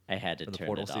Portal. I had to For the turn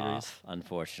Portal it series? off,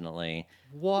 unfortunately.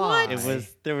 Why?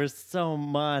 There was so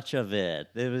much of it.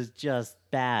 It was just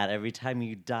bad. Every time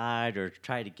you died or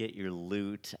tried to get your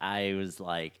loot, I was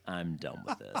like, I'm done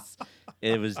with this.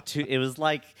 It was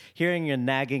like hearing a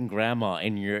nagging grandma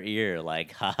in your ear,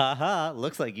 like, ha ha ha,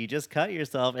 looks like you just cut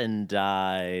yourself and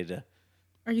died.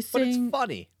 Are you But it's saying?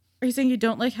 funny. Are you saying you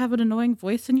don't like have an annoying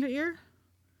voice in your ear?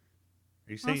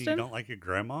 Are you saying Austin? you don't like your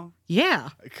grandma? Yeah.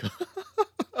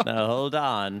 No, hold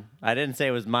on. I didn't say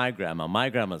it was my grandma. My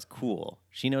grandma's cool.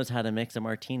 She knows how to mix a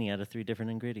martini out of 3 different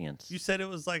ingredients. You said it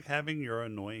was like having your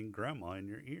annoying grandma in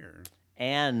your ear.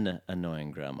 An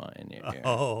annoying grandma in your ear.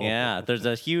 Oh. Yeah, there's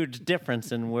a huge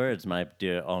difference in words, my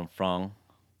dear enfant.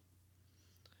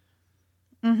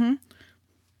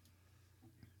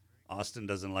 Austin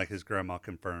doesn't like his grandma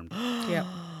confirmed. Yep.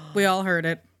 We all heard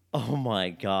it. Oh my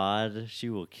god, she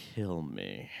will kill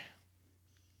me.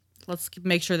 Let's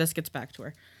make sure this gets back to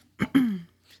her.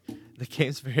 The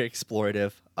game's very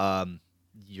explorative.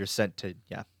 You're sent to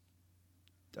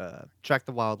track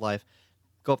the wildlife,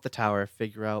 go up the tower,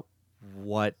 figure out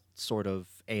what sort of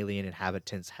alien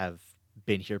inhabitants have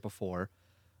been here before.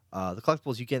 The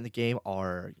collectibles you get in the game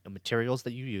are materials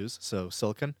that you use, so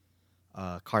silicon,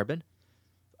 carbon,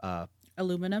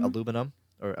 Aluminum. aluminum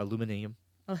or aluminium.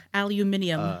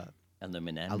 Aluminium.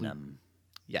 Aluminum.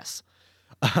 Yes.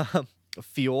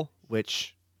 Fuel,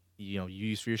 which you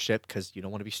use for your ship because you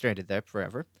don't want to be stranded there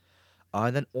forever.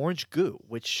 And then orange goo,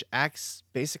 which acts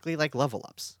basically like level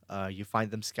ups. You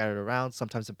find them scattered around,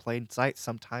 sometimes in plain sight,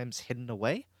 sometimes hidden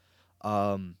away.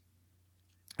 And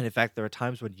in fact, there are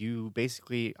times when you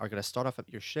basically are going to start off at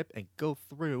your ship and go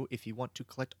through if you want to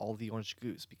collect all the orange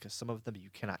goos, because some of them you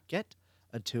cannot get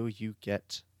until you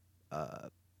get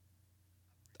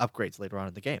upgrades later on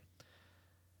in the game.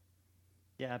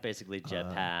 Yeah, basically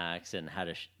jetpacks and how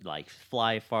to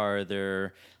fly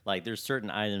farther. Like there's certain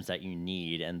items that you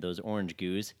need, and those orange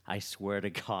goos, I swear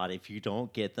to God, if you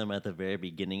don't get them at the very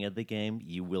beginning of the game,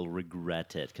 you will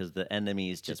regret it because the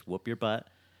enemies just whoop your butt,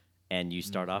 and you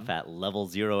start off at level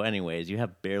 0 anyways. You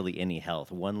have barely any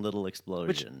health. One little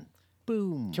explosion,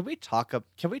 boom. Can we talk about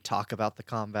the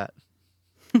combat?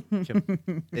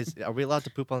 Are we allowed to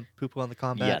poop on the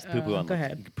combat? Yes, poo-poo on go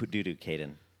ahead. Doo-doo,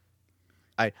 Caden.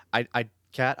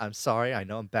 Kat, I'm sorry. I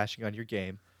know I'm bashing on your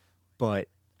game, but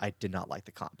I did not like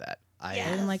the combat. I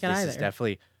didn't like it either.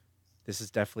 This is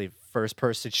definitely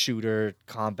first-person shooter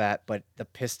combat, but the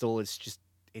pistol is just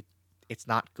it's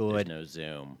not good. There's no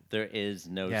zoom. There is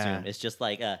no Yeah. zoom. It's just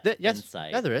like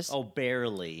insight. Yeah, there is. Oh,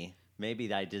 barely.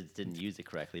 Maybe I just didn't use it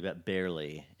correctly, but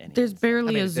barely. Any There's insight.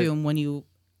 barely I mean, a zoom when you,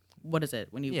 what is it?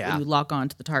 When you lock on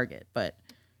to the target, but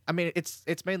I mean,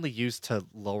 it's mainly used to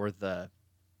lower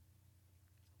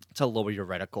your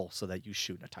reticle so that you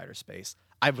shoot in a tighter space.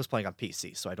 I was playing on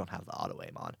PC, so I don't have the auto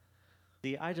aim on.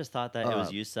 See, I just thought that it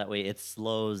was used that way. It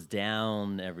slows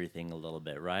down everything a little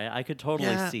bit, right? I could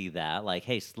totally see that. Like,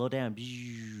 hey, slow down.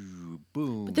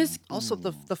 Boom. But this Also,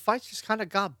 the fights just kind of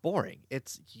got boring.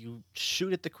 It's you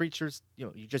shoot at the creatures,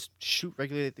 you just shoot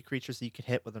regularly at the creatures that you can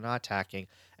hit when they're not attacking,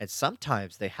 and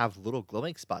sometimes they have little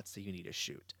glowing spots that you need to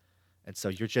shoot, and so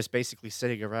you're just basically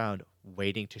sitting around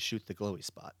waiting to shoot the glowy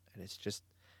spot, and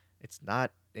it's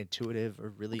not intuitive or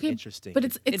really interesting. But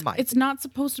in my it's opinion. not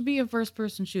supposed to be a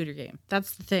first-person shooter game.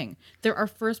 That's the thing. There are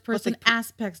first-person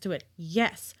aspects to it.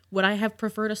 Yes. Would I have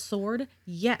preferred a sword?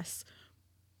 Yes.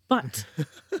 But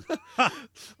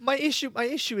My issue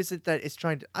isn't that it's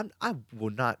trying to. I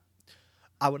would not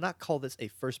call this a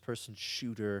first-person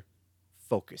shooter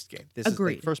focused game. This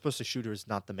Agreed. is first-person shooter is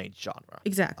not the main genre.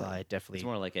 Exactly. It definitely. It's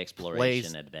more like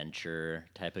exploration, adventure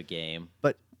type of game.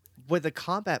 But when the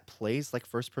combat plays like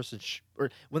first-person, or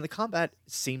when the combat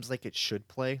seems like it should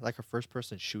play like a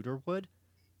first-person shooter would,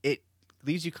 it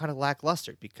leaves you kind of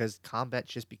lackluster because combat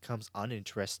just becomes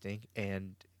uninteresting,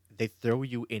 and they throw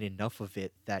you in enough of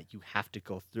it that you have to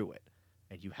go through it,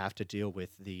 and you have to deal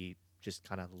with the just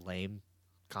kind of lame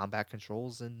combat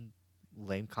controls and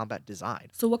lame combat design.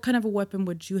 so what kind of a weapon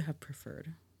would you have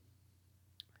preferred?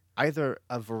 Either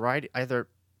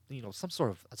some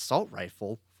sort of assault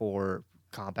rifle for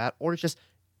combat, or just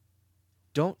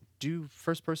don't do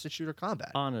first-person shooter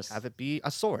combat. Honest. Have it be a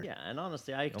sword. Yeah, and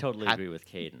honestly, I totally agree with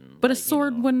Caden. But a Like,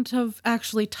 sword wouldn't have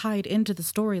actually tied into the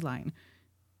storyline.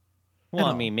 Well, at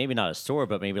I all. mean, maybe not a sword,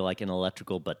 but maybe like an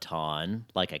electrical baton,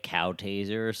 like a cow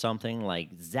taser or something.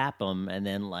 Like zap them and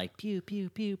then like pew pew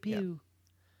pew pew.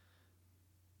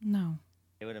 No.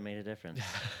 It would have made a difference.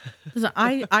 Listen,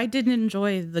 I didn't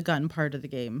enjoy the gun part of the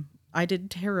game. I did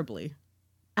terribly.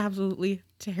 Absolutely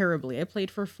terribly. I played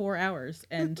for 4 hours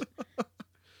and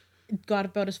got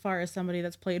about as far as somebody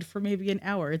that's played for maybe an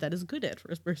hour that is good at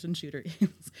first-person shooter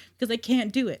games. Because I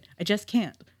can't do it. I just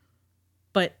can't.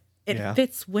 But it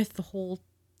fits with the whole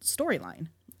storyline.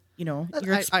 You're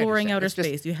I exploring understand. outer It's just-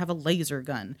 space. You have a laser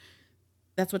gun.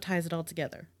 That's what ties it all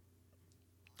together.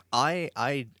 I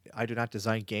do not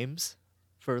design games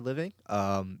for a living.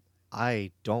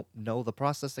 I don't know the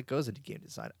process that goes into game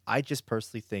design. I just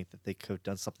personally think that they could have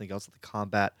done something else with the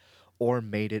combat or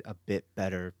made it a bit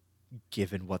better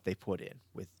given what they put in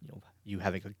with you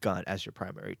having a gun as your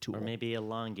primary tool. Or maybe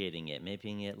elongating it,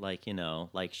 making it like,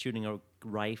 like shooting a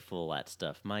rifle at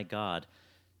stuff. My God.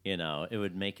 It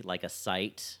would make it like a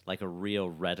sight, like a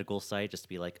real reticle sight, just to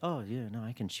be like, oh, yeah, no,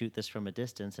 I can shoot this from a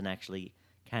distance and actually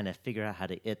kind of figure out how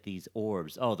to hit these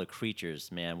orbs. Oh, the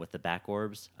creatures, man, with the back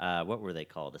orbs. What were they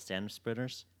called? The sand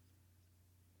splitters?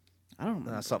 I don't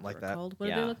remember something what like they're that. called. What do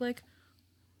Yeah. they look like?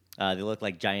 They look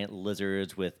like giant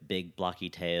lizards with big blocky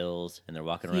tails, and they're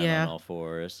walking around Yeah. on all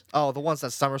fours. Oh, the ones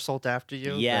that somersault after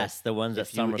you. Yes, the ones that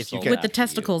if you- if you somersault get- With the after you.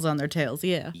 testicles on their tails,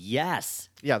 yeah. Yes.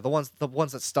 Yeah, the ones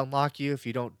that stun lock you if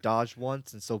you don't dodge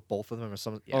once, and so both of them are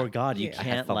some. Yeah. Oh God, you Yeah. I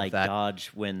had can't fun with like that. dodge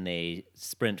when they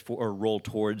sprint or roll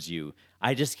towards you.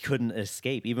 I just couldn't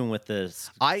escape, even with the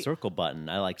circle button.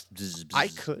 I like. Bzz,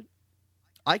 bzz.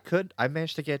 I could. I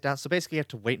managed to get it down. So basically, you have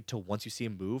to wait until once you see a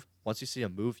move. Once you see a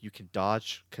move, you can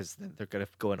dodge because then they're gonna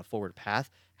go in a forward path.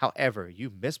 However,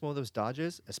 you miss one of those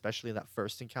dodges, especially in that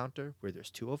first encounter where there's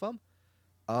two of them.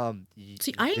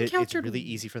 See, I it's encountered- really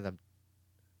easy for them.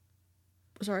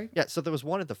 Sorry. Yeah, so there was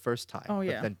one at the first time. Oh,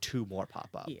 yeah. But then two more pop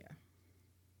up. Yeah.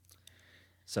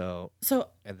 So So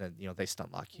and then they stun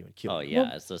lock you and kill Oh you. yeah,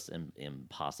 Well- it's just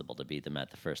impossible to beat them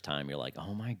at the first time. You're like,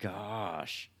 oh my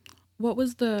gosh. what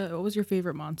was your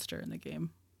favorite monster in the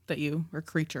game or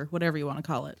creature, whatever you want to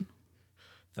call it?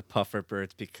 The puffer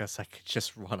birds, because I could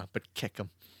just run up and kick them.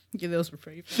 Yeah, those were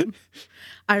pretty fun.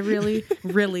 I really,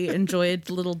 really enjoyed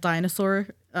the little dinosaur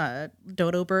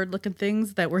dodo bird looking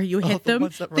things that where you hit the them,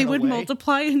 ones that they run would away?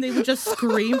 multiply and they would just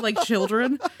scream like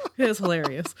children. It was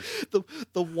hilarious.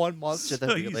 The one monster that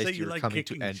So you realized say you you were like coming to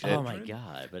kicking end children? Oh it. my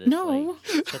god, but it's No.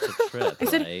 like such a trip, I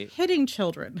said right? hitting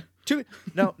children.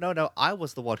 No. I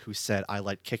was the one who said I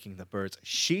like kicking the birds.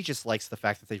 She just likes the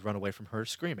fact that they run away from her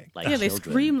screaming. Like Yeah, they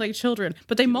children. scream like children,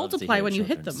 but they She loves to multiply hear when you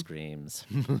hit children them. Screams.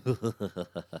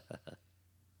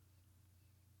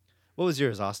 What was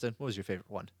yours, Austin? What was your favorite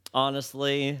one?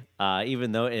 Honestly,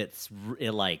 even though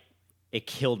it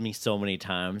killed me so many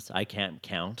times, I can't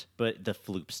count. But the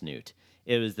Floop Snoot.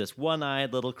 It was this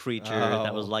one-eyed little creature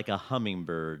that was Oh. like a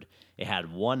hummingbird. It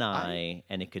had one eye,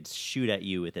 and it could shoot at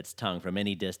you with its tongue from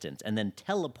any distance, and then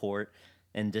teleport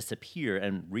and disappear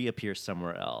and reappear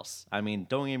somewhere else. I mean,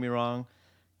 don't get me wrong,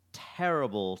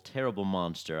 terrible, terrible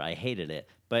monster. I hated it,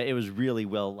 but it was really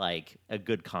a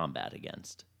good combat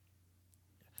against.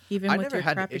 Even I with never your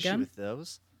had an crappy issue gun. with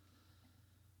those.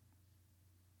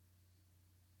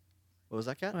 What was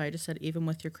that, Cat? Oh, I just said even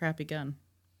with your crappy gun.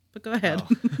 But go ahead.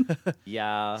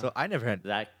 Yeah. So I never had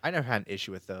that I never had an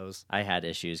issue with those. I had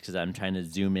issues because I'm trying to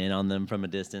zoom in on them from a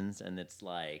distance, and it's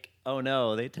like, oh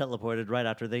no, they teleported right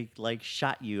after they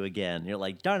shot you again. You're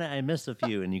like, darn it, I missed a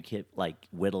few, and you keep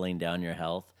whittling down your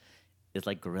health. It's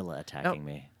like gorilla attacking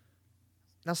me.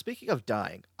 Now, speaking of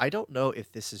dying, I don't know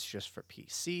if this is just for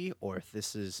PC or if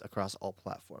this is across all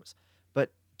platforms.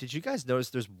 But did you guys notice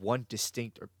there's one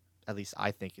distinct, or at least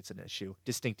I think it's an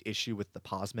distinct issue with the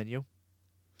pause menu?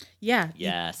 Yeah.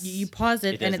 Yes. You pause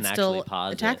it, It and doesn't it still actually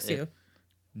pause it. attacks you.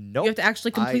 Nope. You have to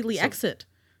actually completely exit.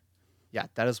 Yeah,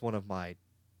 that is one of my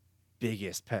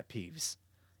biggest pet peeves.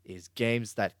 Is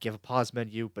games that give a pause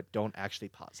menu but don't actually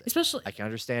pause it. Especially I can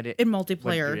understand it in when you're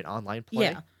multiplayer. in online play.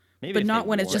 Yeah. Maybe But if not they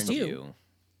when it's just warned you.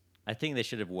 I think they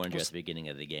should have warned you at the beginning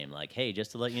of the game, like, hey,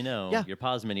 just to let you know, Yeah. your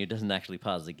pause menu doesn't actually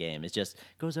pause the game. It just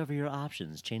goes over your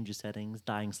options, changes settings,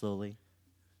 dying slowly.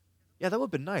 Yeah, that would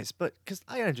have been nice, but because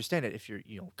I understand it if you're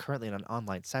currently in an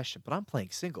online session, but I'm playing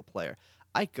single player.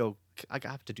 I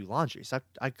have to do laundry, so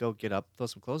I go get up, throw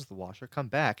some clothes in the washer, come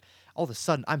back. All of a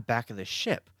sudden, I'm back in the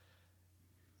ship,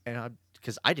 and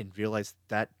because I didn't realize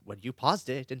that when you paused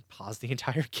it, it didn't pause the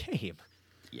entire game.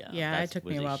 Yeah, it took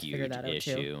me a while to figure that out, too.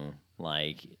 issue.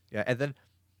 Yeah, and then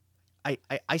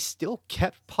I still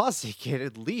kept pausing it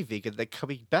and leaving, and then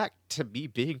coming back to me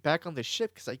being back on the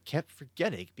ship because I kept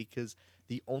forgetting. Because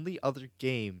the only other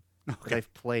game that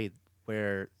I've played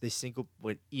where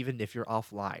even if you're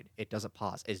offline, it doesn't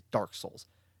pause is Dark Souls,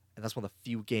 and that's one of the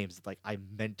few games that I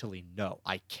mentally know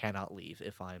I cannot leave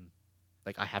if I'm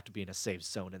I have to be in a safe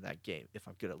zone in that game if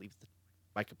I'm gonna leave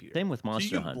my computer. Same with So Monster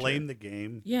you can Hunter. blame the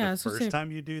game Yeah, I the was gonna first say-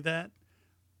 time you do that,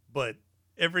 but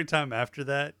every time after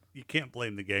that, you can't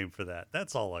blame the game for that.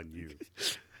 That's all on you.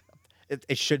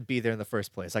 It should be there in the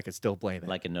first place. I could still blame it.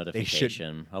 Like a They should-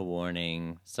 notification, a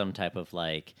warning, some type of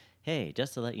hey,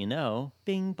 just to let you know,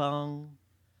 bing bong.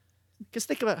 Because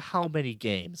think about how many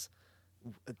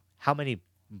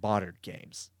modern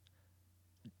games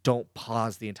don't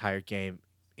pause the entire game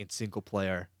in single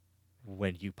player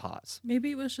when you pause.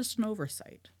 Maybe it was just an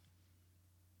oversight.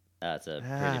 That's a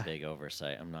pretty big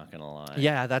oversight. I'm not gonna lie.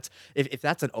 Yeah, that's if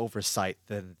that's an oversight,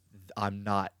 then I'm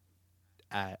not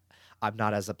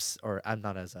as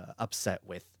upset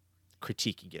with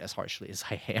critiquing it as harshly as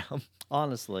I am.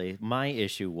 Honestly, my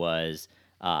issue was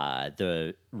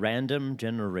the random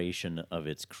generation of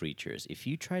its creatures. If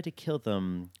you try to kill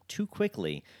them too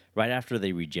quickly, right after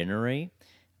they regenerate,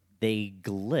 they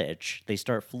glitch. They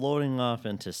start floating off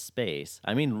into space.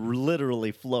 I mean,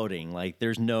 literally floating.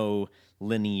 There's no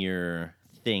linear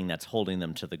thing that's holding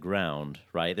them to the ground,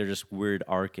 right? They're just weird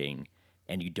arcing,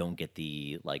 and you don't get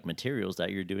the like materials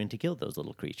that you're doing to kill those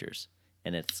little creatures,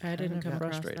 and it's I didn't come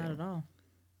across frustrating. that at all.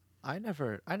 I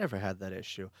never had that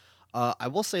issue. I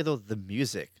will say though, the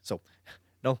music. So,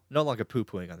 no longer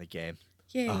poo-pooing on the game.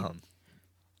 Yay.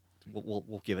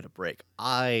 We'll give it a break.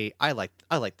 I like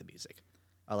the music.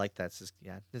 I like that.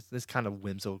 This kind of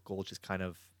whimsical, just kind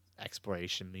of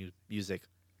exploration music.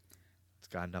 It's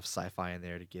got enough sci-fi in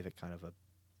there to give it kind of a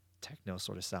techno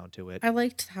sort of sound to it. I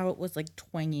liked how it was like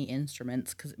twangy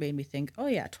instruments because it made me think, oh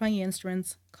yeah, twangy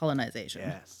instruments, colonization.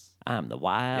 Yes. I'm the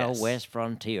Wild Yes. West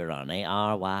Frontier on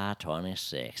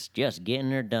ARY-26, just getting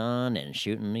her done and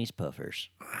shooting these puffers.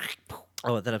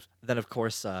 Oh, then of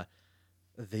course,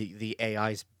 the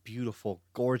AI's beautiful,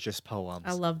 gorgeous poems.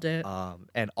 I loved it.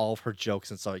 And all of her jokes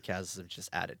and sarcasm just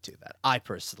added to that. I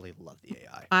personally love the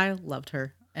AI. I loved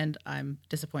her, and I'm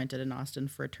disappointed in Austin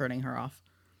for turning her off.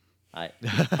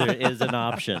 There is an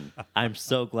option. I'm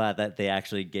so glad that they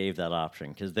actually gave that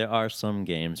option, because there are some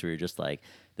games where you're just like,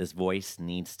 this voice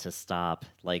needs to stop.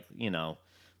 Like,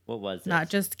 what was it? Not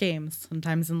just games,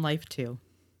 sometimes in life too.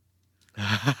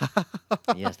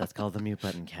 Yes, that's called the mute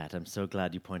button, Cat. I'm so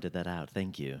glad you pointed that out.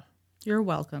 Thank you. You're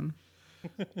welcome.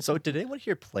 So, did anyone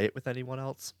here play it with anyone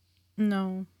else?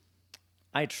 No.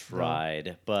 I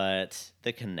tried, but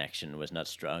the connection was not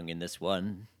strong in this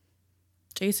one.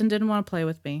 Jason didn't want to play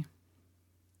with me.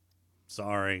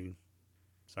 Sorry,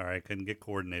 I couldn't get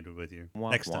coordinated with you.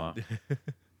 Wah, Next wah. time.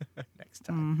 Next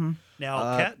time.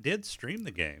 Now, Kat did stream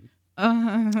the game.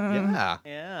 Yeah.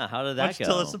 Yeah, how did Why that don't you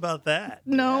go? tell us about that?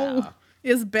 No,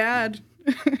 it's bad.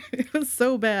 It was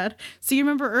so bad. So you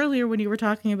remember earlier when you were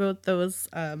talking about those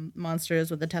monsters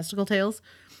with the testicle tails?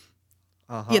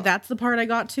 Uh-huh. Yeah, that's the part I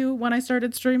got to when I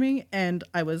started streaming, and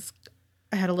I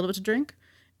had a little bit to drink,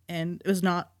 and it was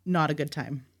not a good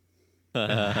time.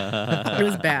 It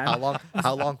was bad.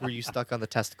 How long were you stuck on the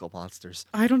testicle monsters?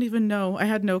 I don't even know. I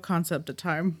had no concept of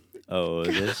time. Oh,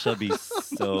 this shall be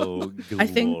so glorious. I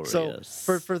think- So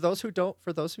for those who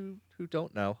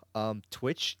don't know,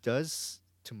 Twitch does,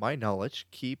 to my knowledge,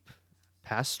 keep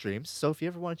past streams. So if you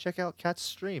ever want to check out Kat's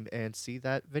stream and see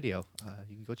that video,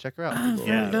 you can go check her out.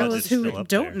 Yeah, For but those it's still who up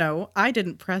don't there. know, I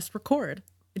didn't press record.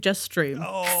 It just streamed.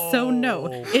 Oh. So no,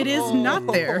 it is not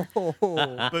there. Boo.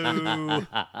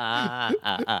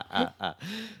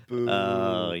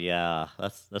 Oh yeah,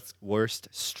 that's Worst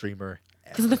streamer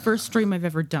This is the first stream I've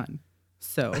ever done.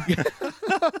 So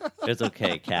it's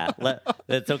okay, Cat.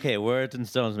 It's okay. Words and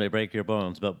stones may break your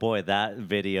bones, but boy, that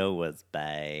video was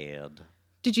bad.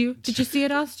 did you see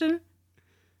it, Austin?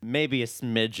 Maybe a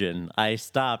smidgen. I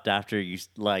stopped after you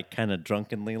kind of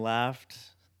drunkenly laughed.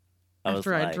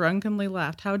 After I drunkenly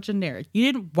laughed. How generic. You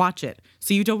didn't watch it,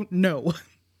 so you don't know.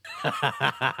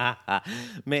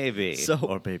 Maybe So-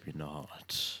 or maybe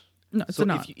not. No, it's So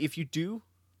not. if you do,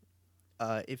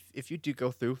 if you do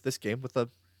go through this game with a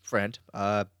friend,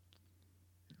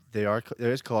 there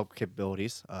is co-op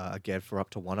capabilities again for up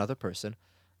to one other person,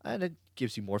 and it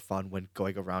gives you more fun when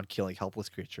going around killing helpless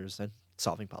creatures and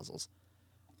solving puzzles.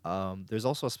 There's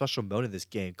also a special mode in this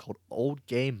game called Old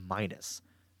Game Minus.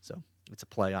 So it's a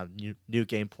play on New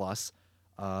Game Plus,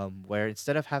 where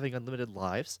instead of having unlimited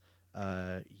lives,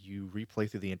 you replay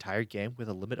through the entire game with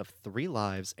a limit of 3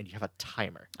 lives, and you have a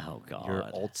timer. Oh God. Your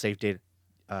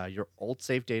old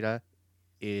save data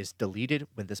is deleted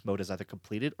when this mode is either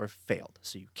completed or failed.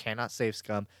 So you cannot save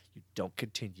scum. You don't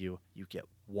continue. You get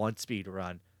one speed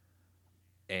run,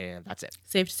 and that's it.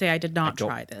 Safe to say, I did not don't-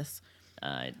 try this.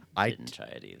 I I didn't try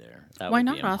it either. That Why would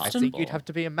not, be Austin? I impossible. think you'd have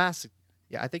to be a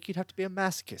I think you'd have to be a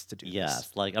masochist to do Yes,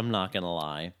 this. like I'm not gonna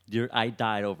lie. I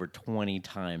died over 20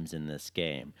 times in this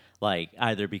game. Like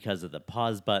either because of the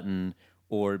pause button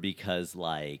or because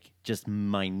just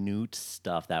minute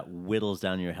stuff that whittles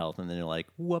down your health, and then you're like,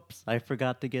 "Whoops, I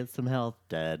forgot to get some health."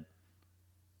 Dead.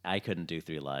 I couldn't do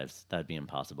 3 lives. That'd be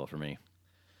impossible for me.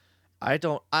 I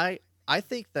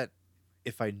think that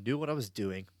if I knew what I was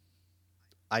doing,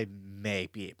 I may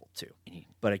be able to.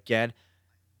 But again,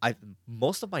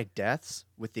 most of my deaths,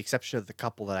 with the exception of the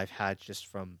couple that I've had just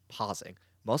from pausing,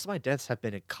 most of my deaths have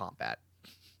been in combat.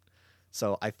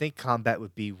 So I think combat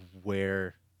would be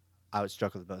where I would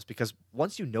struggle the most, because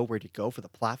once you know where to go for the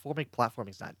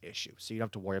platforming's not an issue. So you don't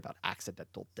have to worry about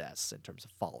accidental deaths in terms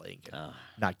of falling and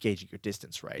not gauging your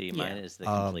distance right. See, mine is the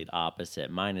complete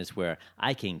opposite. Mine is where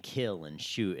I can kill and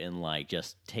shoot and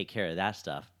just take care of that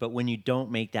stuff. But when you don't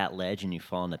make that ledge and you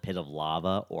fall in a pit of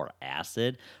lava or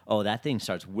acid, that thing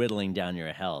starts whittling down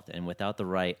your health. And without the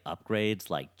right upgrades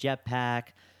like jetpack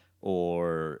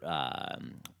or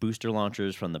booster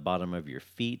launchers from the bottom of your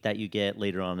feet that you get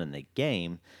later on in the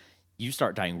game, you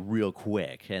start dying real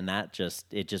quick, and it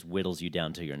just whittles you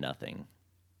down to your nothing.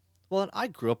 Well, and I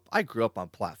grew up on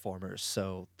platformers,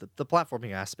 so the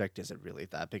platforming aspect isn't really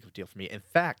that big of a deal for me. In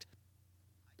fact,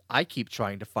 I keep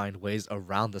trying to find ways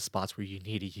around the spots where you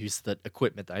need to use the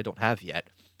equipment that I don't have yet.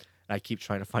 And I keep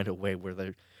trying to find a way where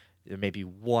there may be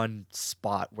one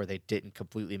spot where they didn't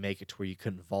completely make it to where you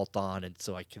couldn't vault on, and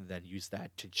so I can then use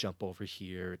that to jump over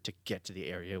here to get to the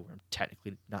area where I'm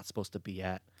technically not supposed to be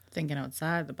at. Thinking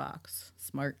outside the box.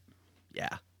 Smart.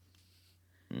 Yeah.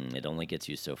 It only gets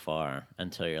you so far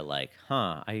until you're like,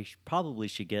 I probably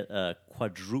should get a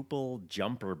quadruple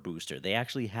jumper booster. They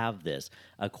actually have this,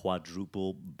 a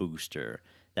quadruple booster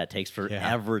that takes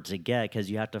forever to get because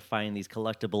you have to find these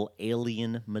collectible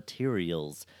alien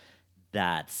materials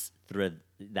that's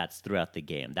throughout the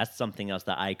game. That's something else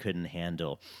that I couldn't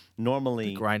handle.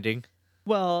 Normally... Grinding?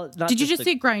 Well, not Did you just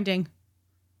say grinding?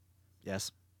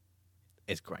 Yes.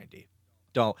 It's grindy.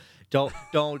 Don't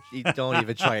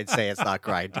even try and say it's not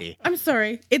grindy. I'm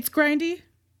sorry. It's grindy?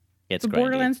 It's The grindy.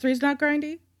 Borderlands 3 is not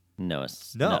grindy? No,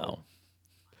 it's No. no.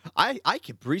 I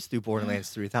can breeze through Borderlands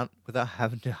 3 without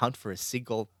having to hunt for a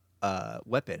single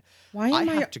weapon. Why am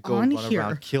I have to go on run here?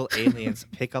 around, kill aliens,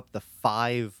 pick up the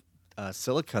 5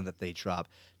 silicon that they drop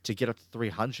to get up to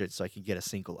 300 so I can get a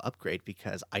single upgrade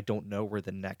because I don't know where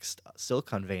the next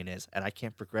silicon vein is and I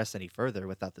can't progress any further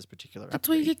without this particular That's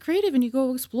why you upgrade. get creative and you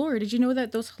go explore. Did you know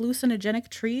that those hallucinogenic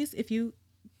trees, if you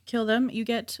kill them, you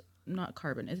get, not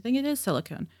carbon, I think it is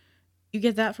silicon. You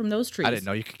get that from those trees. I didn't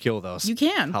know you could kill those. You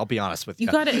can. I'll be honest with you.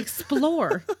 You got to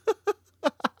explore.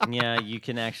 Yeah, you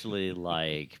can actually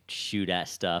like shoot at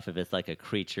stuff if it's like a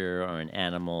creature or an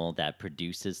animal that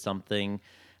produces something.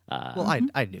 Well,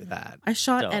 I knew that. I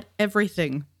shot So- at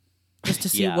everything just to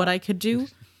see Yeah. what I could do.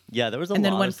 Yeah, there was a And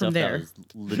then lot went of from stuff that there. was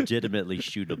legitimately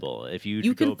shootable. If you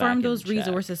You go can back farm and those check.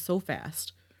 resources so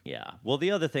fast. Yeah. Well,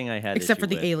 the other thing I had Except for issue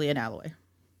the with- alien alloy.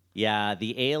 Yeah,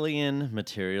 the alien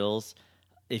materials,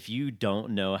 if you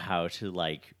don't know how to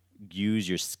like use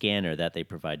your scanner that they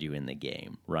provide you in the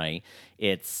game, right?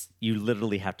 You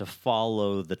literally have to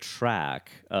follow the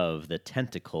track of the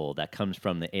tentacle that comes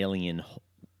from the alien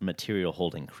material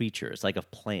holding creature. It's like a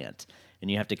plant, and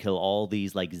you have to kill all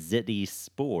these like ziti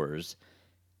spores.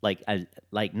 Like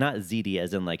not ziti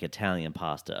as in like Italian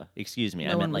pasta. Excuse me,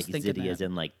 No I one meant was like thinking ziti that. as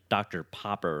in like Dr.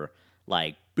 Popper,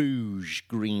 like booge,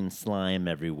 green slime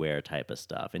everywhere type of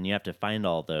stuff. And you have to find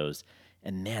all those.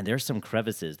 And man, there's some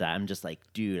crevices that I'm just like,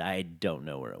 dude, I don't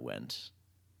know where it went.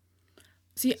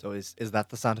 See, So is that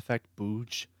the sound effect?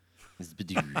 Booge? It's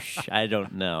badoosh. I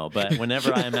don't know. But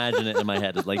whenever I imagine it in my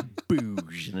head, it's like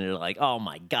booge. And they're like, oh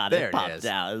my God, There it it popped is.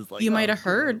 out. It's like, you might oh, have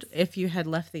heard gross. if you had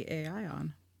left the AI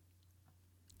on.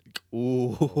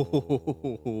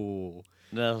 Ooh.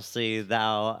 No, see,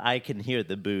 I can hear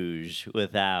the booge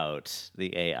without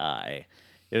the AI.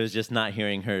 It was just not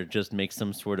hearing her just make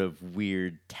some sort of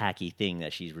weird, tacky thing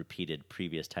that she's repeated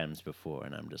previous times before,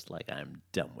 and I'm just like, I'm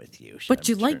done with you. But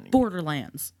you I'm like turning-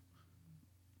 Borderlands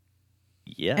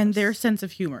Yes. and their sense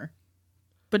of humor.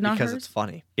 But not Because hers. it's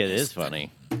funny. It is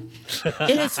funny.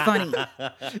 It is funny.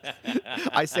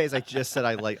 I say as I just said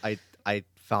I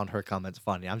found her comments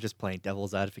funny. I'm just playing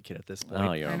devil's advocate at this point.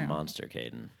 Oh, you're I a know. monster,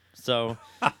 Caden. So,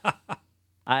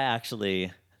 I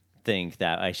actually think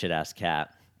that I should ask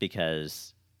Kat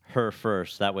because her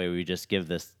first. That way, we just give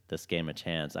this game a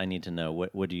chance. I need to know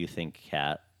what do you think,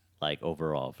 Kat, like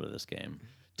overall for this game?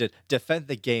 Defend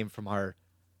the game from our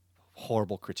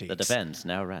horrible critiques. The defense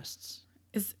now rests.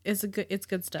 It's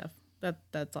good stuff.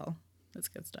 That's all. It's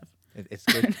good stuff. It's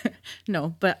good.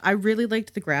 No, but I really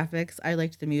liked the graphics. I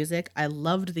liked the music. I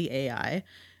loved the AI.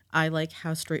 I like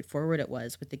how straightforward it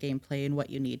was with the gameplay and what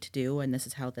you need to do, and this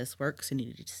is how this works, and you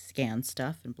need to scan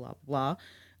stuff and blah, blah, blah.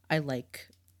 I like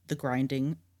the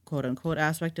grinding, quote-unquote,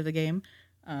 aspect of the game.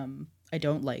 I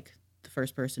don't like the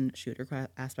first-person shooter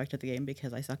aspect of the game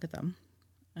because I suck at them.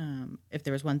 If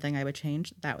there was one thing I would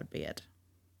change, that would be it.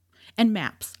 And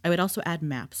maps. I would also add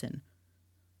maps in.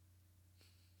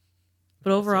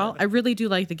 But overall, I really do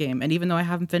like the game. And even though I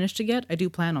haven't finished it yet, I do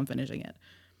plan on finishing it.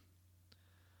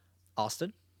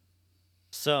 Austin?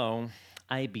 So,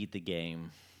 I beat the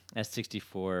game at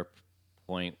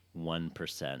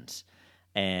 64.1%.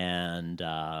 And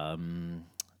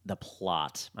the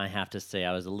plot, I have to say,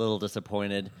 I was a little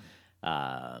disappointed.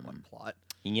 One plot.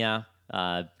 Yeah,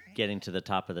 getting to the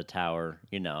top of the tower,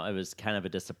 it was kind of a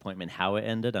disappointment how it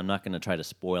ended. I'm not going to try to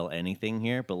spoil anything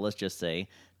here, but let's just say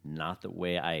not the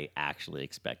way I actually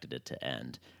expected it to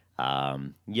end.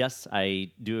 Yes,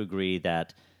 I do agree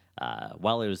that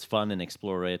while it was fun and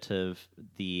explorative,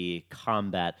 the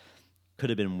combat could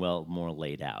have been more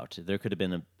laid out. There could have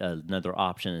been another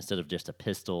option instead of just a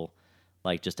pistol.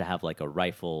 like just to have like a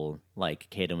rifle, like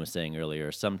Kaden was saying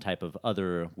earlier, some type of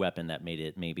other weapon that made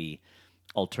it maybe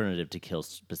alternative to kill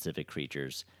specific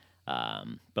creatures.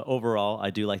 But overall, I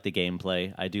do like the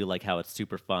gameplay. I do like how it's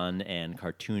super fun and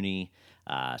cartoony.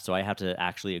 So I have to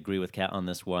actually agree with Kat on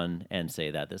this one and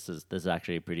say that this is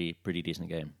actually a pretty decent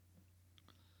game.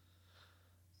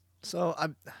 So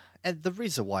and the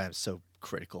reason why I'm so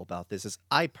critical about this is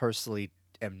I personally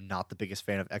am not the biggest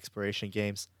fan of exploration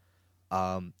games.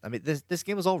 I mean, this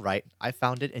game was all right. I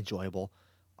found it enjoyable.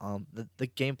 The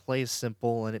gameplay is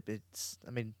simple, and it's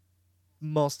I mean,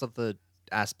 most of the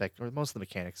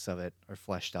mechanics of it are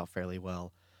fleshed out fairly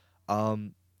well.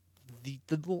 The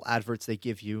little adverts they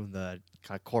give you, and the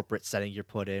kind of corporate setting you're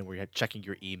put in, where you're checking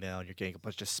your email and you're getting a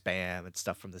bunch of spam and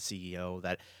stuff from the CEO.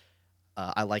 That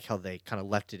I like how they kind of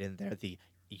left it in there. The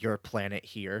your planet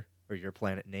here or your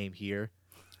planet name here.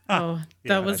 Oh,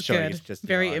 that was good. Just,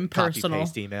 very impersonal. Copy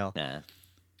paste email. Nah.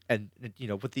 And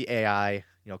with the AI,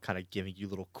 kind of giving you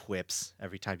little quips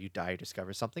every time you die or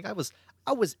discover something, I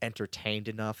was entertained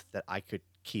enough that I could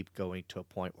keep going to a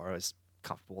point where I was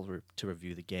comfortable to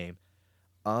review the game.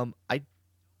 I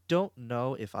don't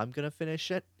know if I'm gonna finish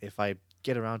it. If I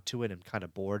get around to it and I'm kind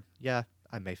of bored, yeah,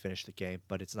 I may finish the game,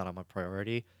 but it's not on my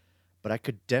priority. But I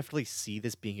could definitely see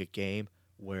this being a game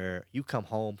where you come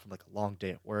home from like a long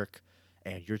day at work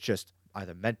and you're just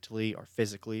either mentally or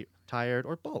physically tired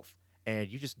or both. And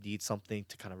you just need something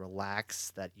to kind of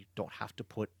relax that you don't have to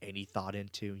put any thought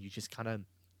into. You just kind of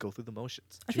go through the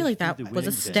motions. I feel like that through the was a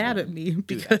window. stab at me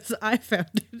because I found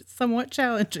it somewhat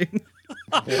challenging.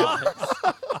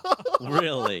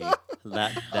 Really?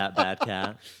 That bad,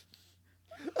 Cat?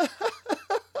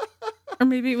 Or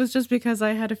maybe it was just because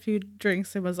I had a few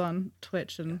drinks and was on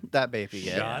Twitch and That may be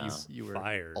it. Shots You were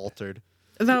fired. altered.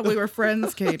 thought we were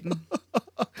friends, Caden.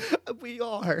 We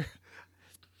are.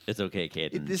 It's okay,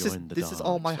 Kaden. This is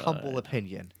all my humble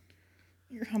opinion.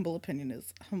 Your humble opinion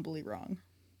is humbly wrong.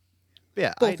 But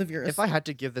yeah, Both of yours. If I had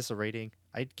to give this a rating,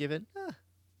 I'd give it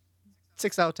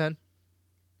 6 out of 10.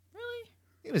 Really?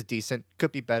 It was decent.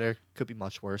 Could be better. Could be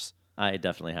much worse. I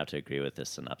definitely have to agree with this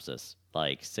synopsis.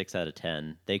 Like 6 out of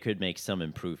 10, they could make some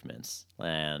improvements,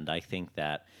 and I think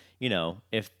that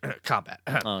if Combat.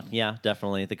 yeah,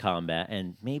 definitely the combat,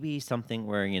 and maybe something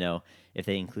where if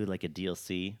they include like a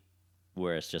DLC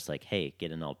where it's just like, hey,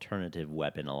 get an alternative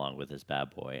weapon along with this bad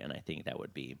boy, and I think that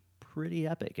would be pretty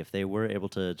epic if they were able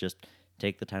to just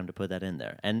take the time to put that in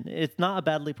there. And it's not a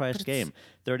badly priced game,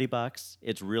 $30.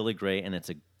 It's really great, and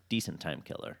it's a decent time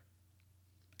killer.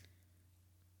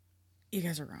 You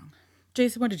guys are wrong.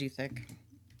 Jason, what did you think?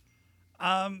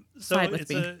 So Side with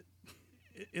me.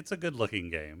 it's a good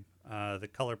looking game. The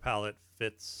color palette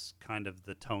fits kind of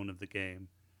the tone of the game.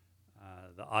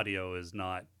 The audio is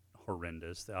not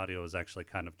horrendous. The audio is actually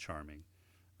kind of charming.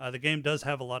 The game does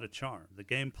have a lot of charm. The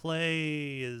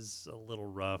gameplay is a little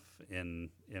rough in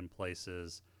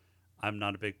places. I'm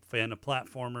not a big fan of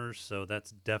platformers, so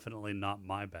that's definitely not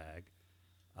my bag.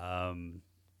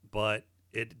 But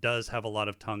it does have a lot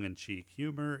of tongue-in-cheek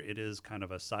humor. It is kind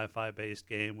of a sci-fi based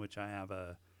game, which I have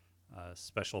a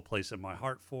special place in my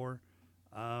heart for.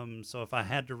 So if I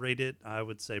had to rate it, I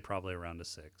would say probably around a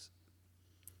 6.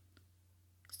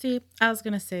 See, I was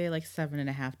going to say like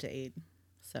 7.5 to 8.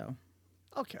 So,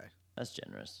 Okay. That's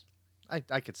generous.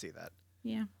 I could see that.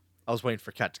 yeah. I was waiting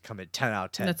for Kat to come in 10 out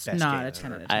of 10. That's best not game a ever.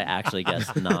 10 out of 10. I actually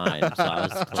guessed 9, so I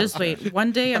was close. Just wait.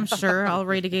 One day, I'm sure I'll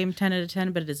rate a game 10 out of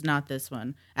 10, but it is not this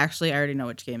one. Actually, I already know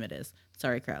which game it is.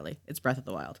 Sorry, Crowley. It's Breath of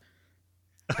the Wild.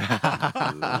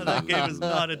 That game is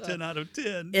not a 10 out of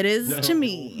 10. It is to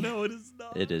me. No, it is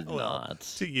not. It is Well, not.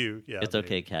 To you, yeah. It's maybe.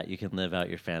 okay, Kat. You can live out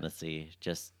your fantasy.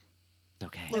 Just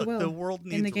okay. Look, will, the world in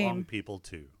the needs wrong game. people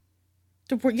too.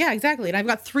 Yeah, exactly. And I've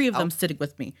got 3 of them sitting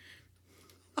with me.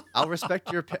 I'll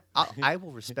respect your. I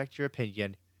will respect your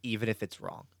opinion, even if it's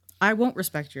wrong. I won't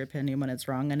respect your opinion when it's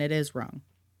wrong, and it is wrong.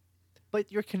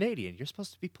 But you're Canadian. You're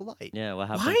supposed to be polite. Yeah, what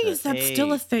happened? Why is that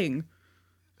still a thing?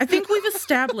 I think we've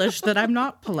established that I'm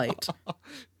not polite.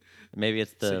 Maybe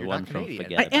it's the you're one not from Canadian.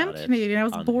 Forget I About am It Canadian. I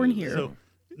was on born Hulu. here. So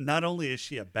not only is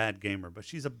she a bad gamer, but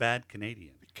she's a bad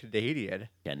Canadian. Canadian.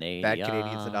 Canadian. Bad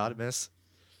Canadians Anonymous.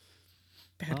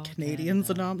 Bad Canadians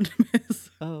Anonymous.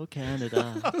 Oh,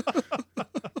 Canada.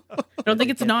 I don't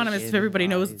think it's anonymous if everybody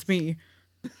knows it's me.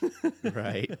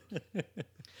 Right.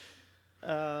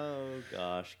 Oh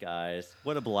gosh, guys,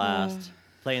 what a blast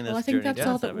playing this. Well, I think Journey that's was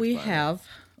all so that much we fun. have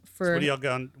for.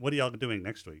 So what are y'all doing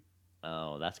next week?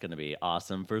 Oh, that's gonna be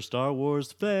awesome for Star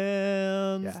Wars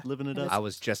fans. Yeah. Living it up. I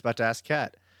was just about to ask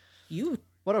Kat. You.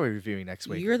 What are we reviewing next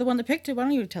week? You're the one that picked it. Why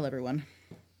don't you tell everyone?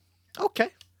 Okay.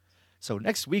 So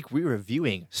next week we're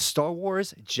reviewing Star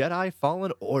Wars Jedi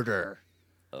Fallen Order.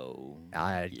 Oh.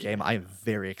 A game I am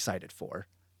very excited for.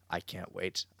 I can't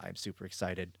wait. I'm super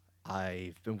excited.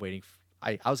 I've been waiting.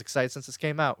 I was excited since this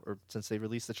came out, or since they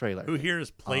released the trailer. Who here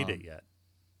has played it yet?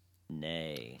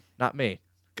 Nay. Not me.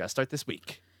 Gotta start this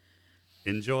week.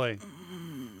 Enjoy.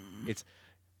 It's.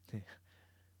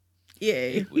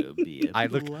 Yay. Will be a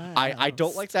I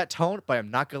don't like that tone, but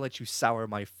I'm not gonna let you sour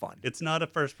my fun. It's not a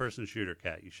first-person shooter,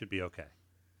 Cat. You should be okay.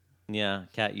 Yeah,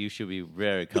 Kat, you should be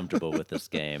very comfortable with this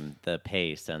game. The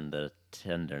pace and the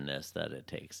tenderness that it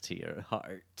takes to your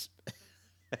heart.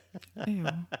 Ew. You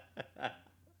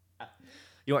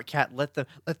know what, Kat? Let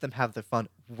them have their fun.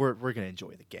 We're gonna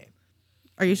enjoy the game.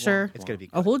 Are you sure? It's gonna be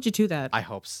good. I'll hold you to that. I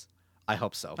hope so. I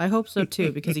hope so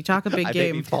too, because you talk a big I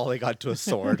game. may be falling onto a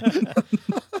sword.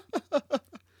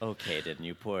 Okay, didn't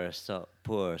you, poor soul.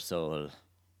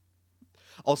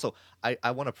 Also,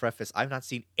 I want to preface, I've not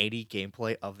seen any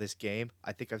gameplay of this game.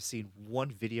 I think I've seen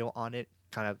one video on it.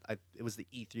 It was the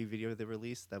E3 video they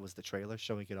released. That was the trailer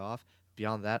showing it off.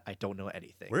 Beyond that, I don't know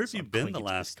anything. Where have So you I'm been clinging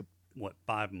the to this last,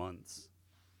 5 months?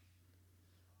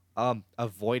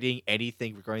 avoiding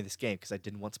anything regarding this game because I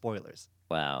didn't want spoilers.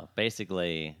 Wow.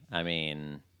 Basically, I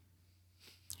mean,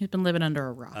 He's been living under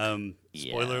a rock.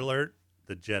 Spoiler alert,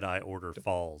 the Jedi Order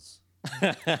falls.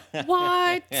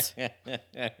 What?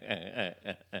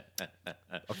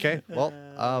 Okay,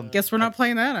 well, Guess we're not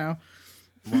playing that now.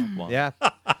 yeah.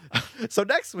 So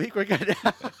next week we're gonna.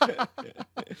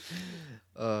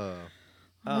 All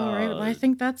right. Well, I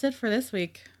think that's it for this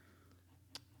week.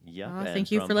 Yep. Thank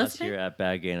and you from for us listening. here at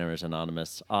Bad Gamers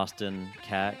Anonymous, Austin,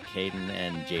 Kat, Caden,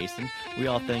 and Jason, we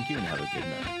all thank you and have a good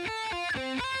night.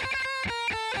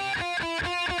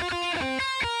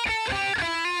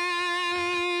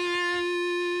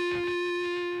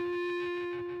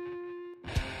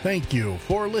 Thank you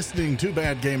for listening to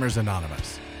Bad Gamers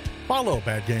Anonymous. Follow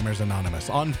Bad Gamers Anonymous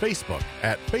on Facebook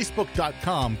at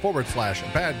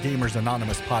facebook.com/Bad Gamers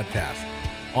Anonymous podcast,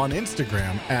 on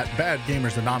Instagram at Bad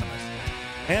Gamers Anonymous,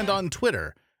 and on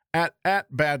Twitter at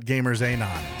Bad Gamers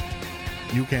Anon.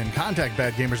 You can contact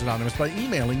Bad Gamers Anonymous by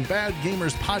emailing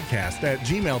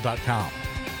badgamerspodcast@gmail.com.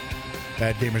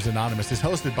 Bad Gamers Anonymous is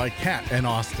hosted by Kat and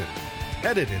Austin,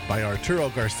 edited by Arturo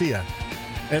Garcia,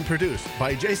 and produced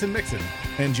by Jason Mixon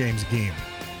and James Geem.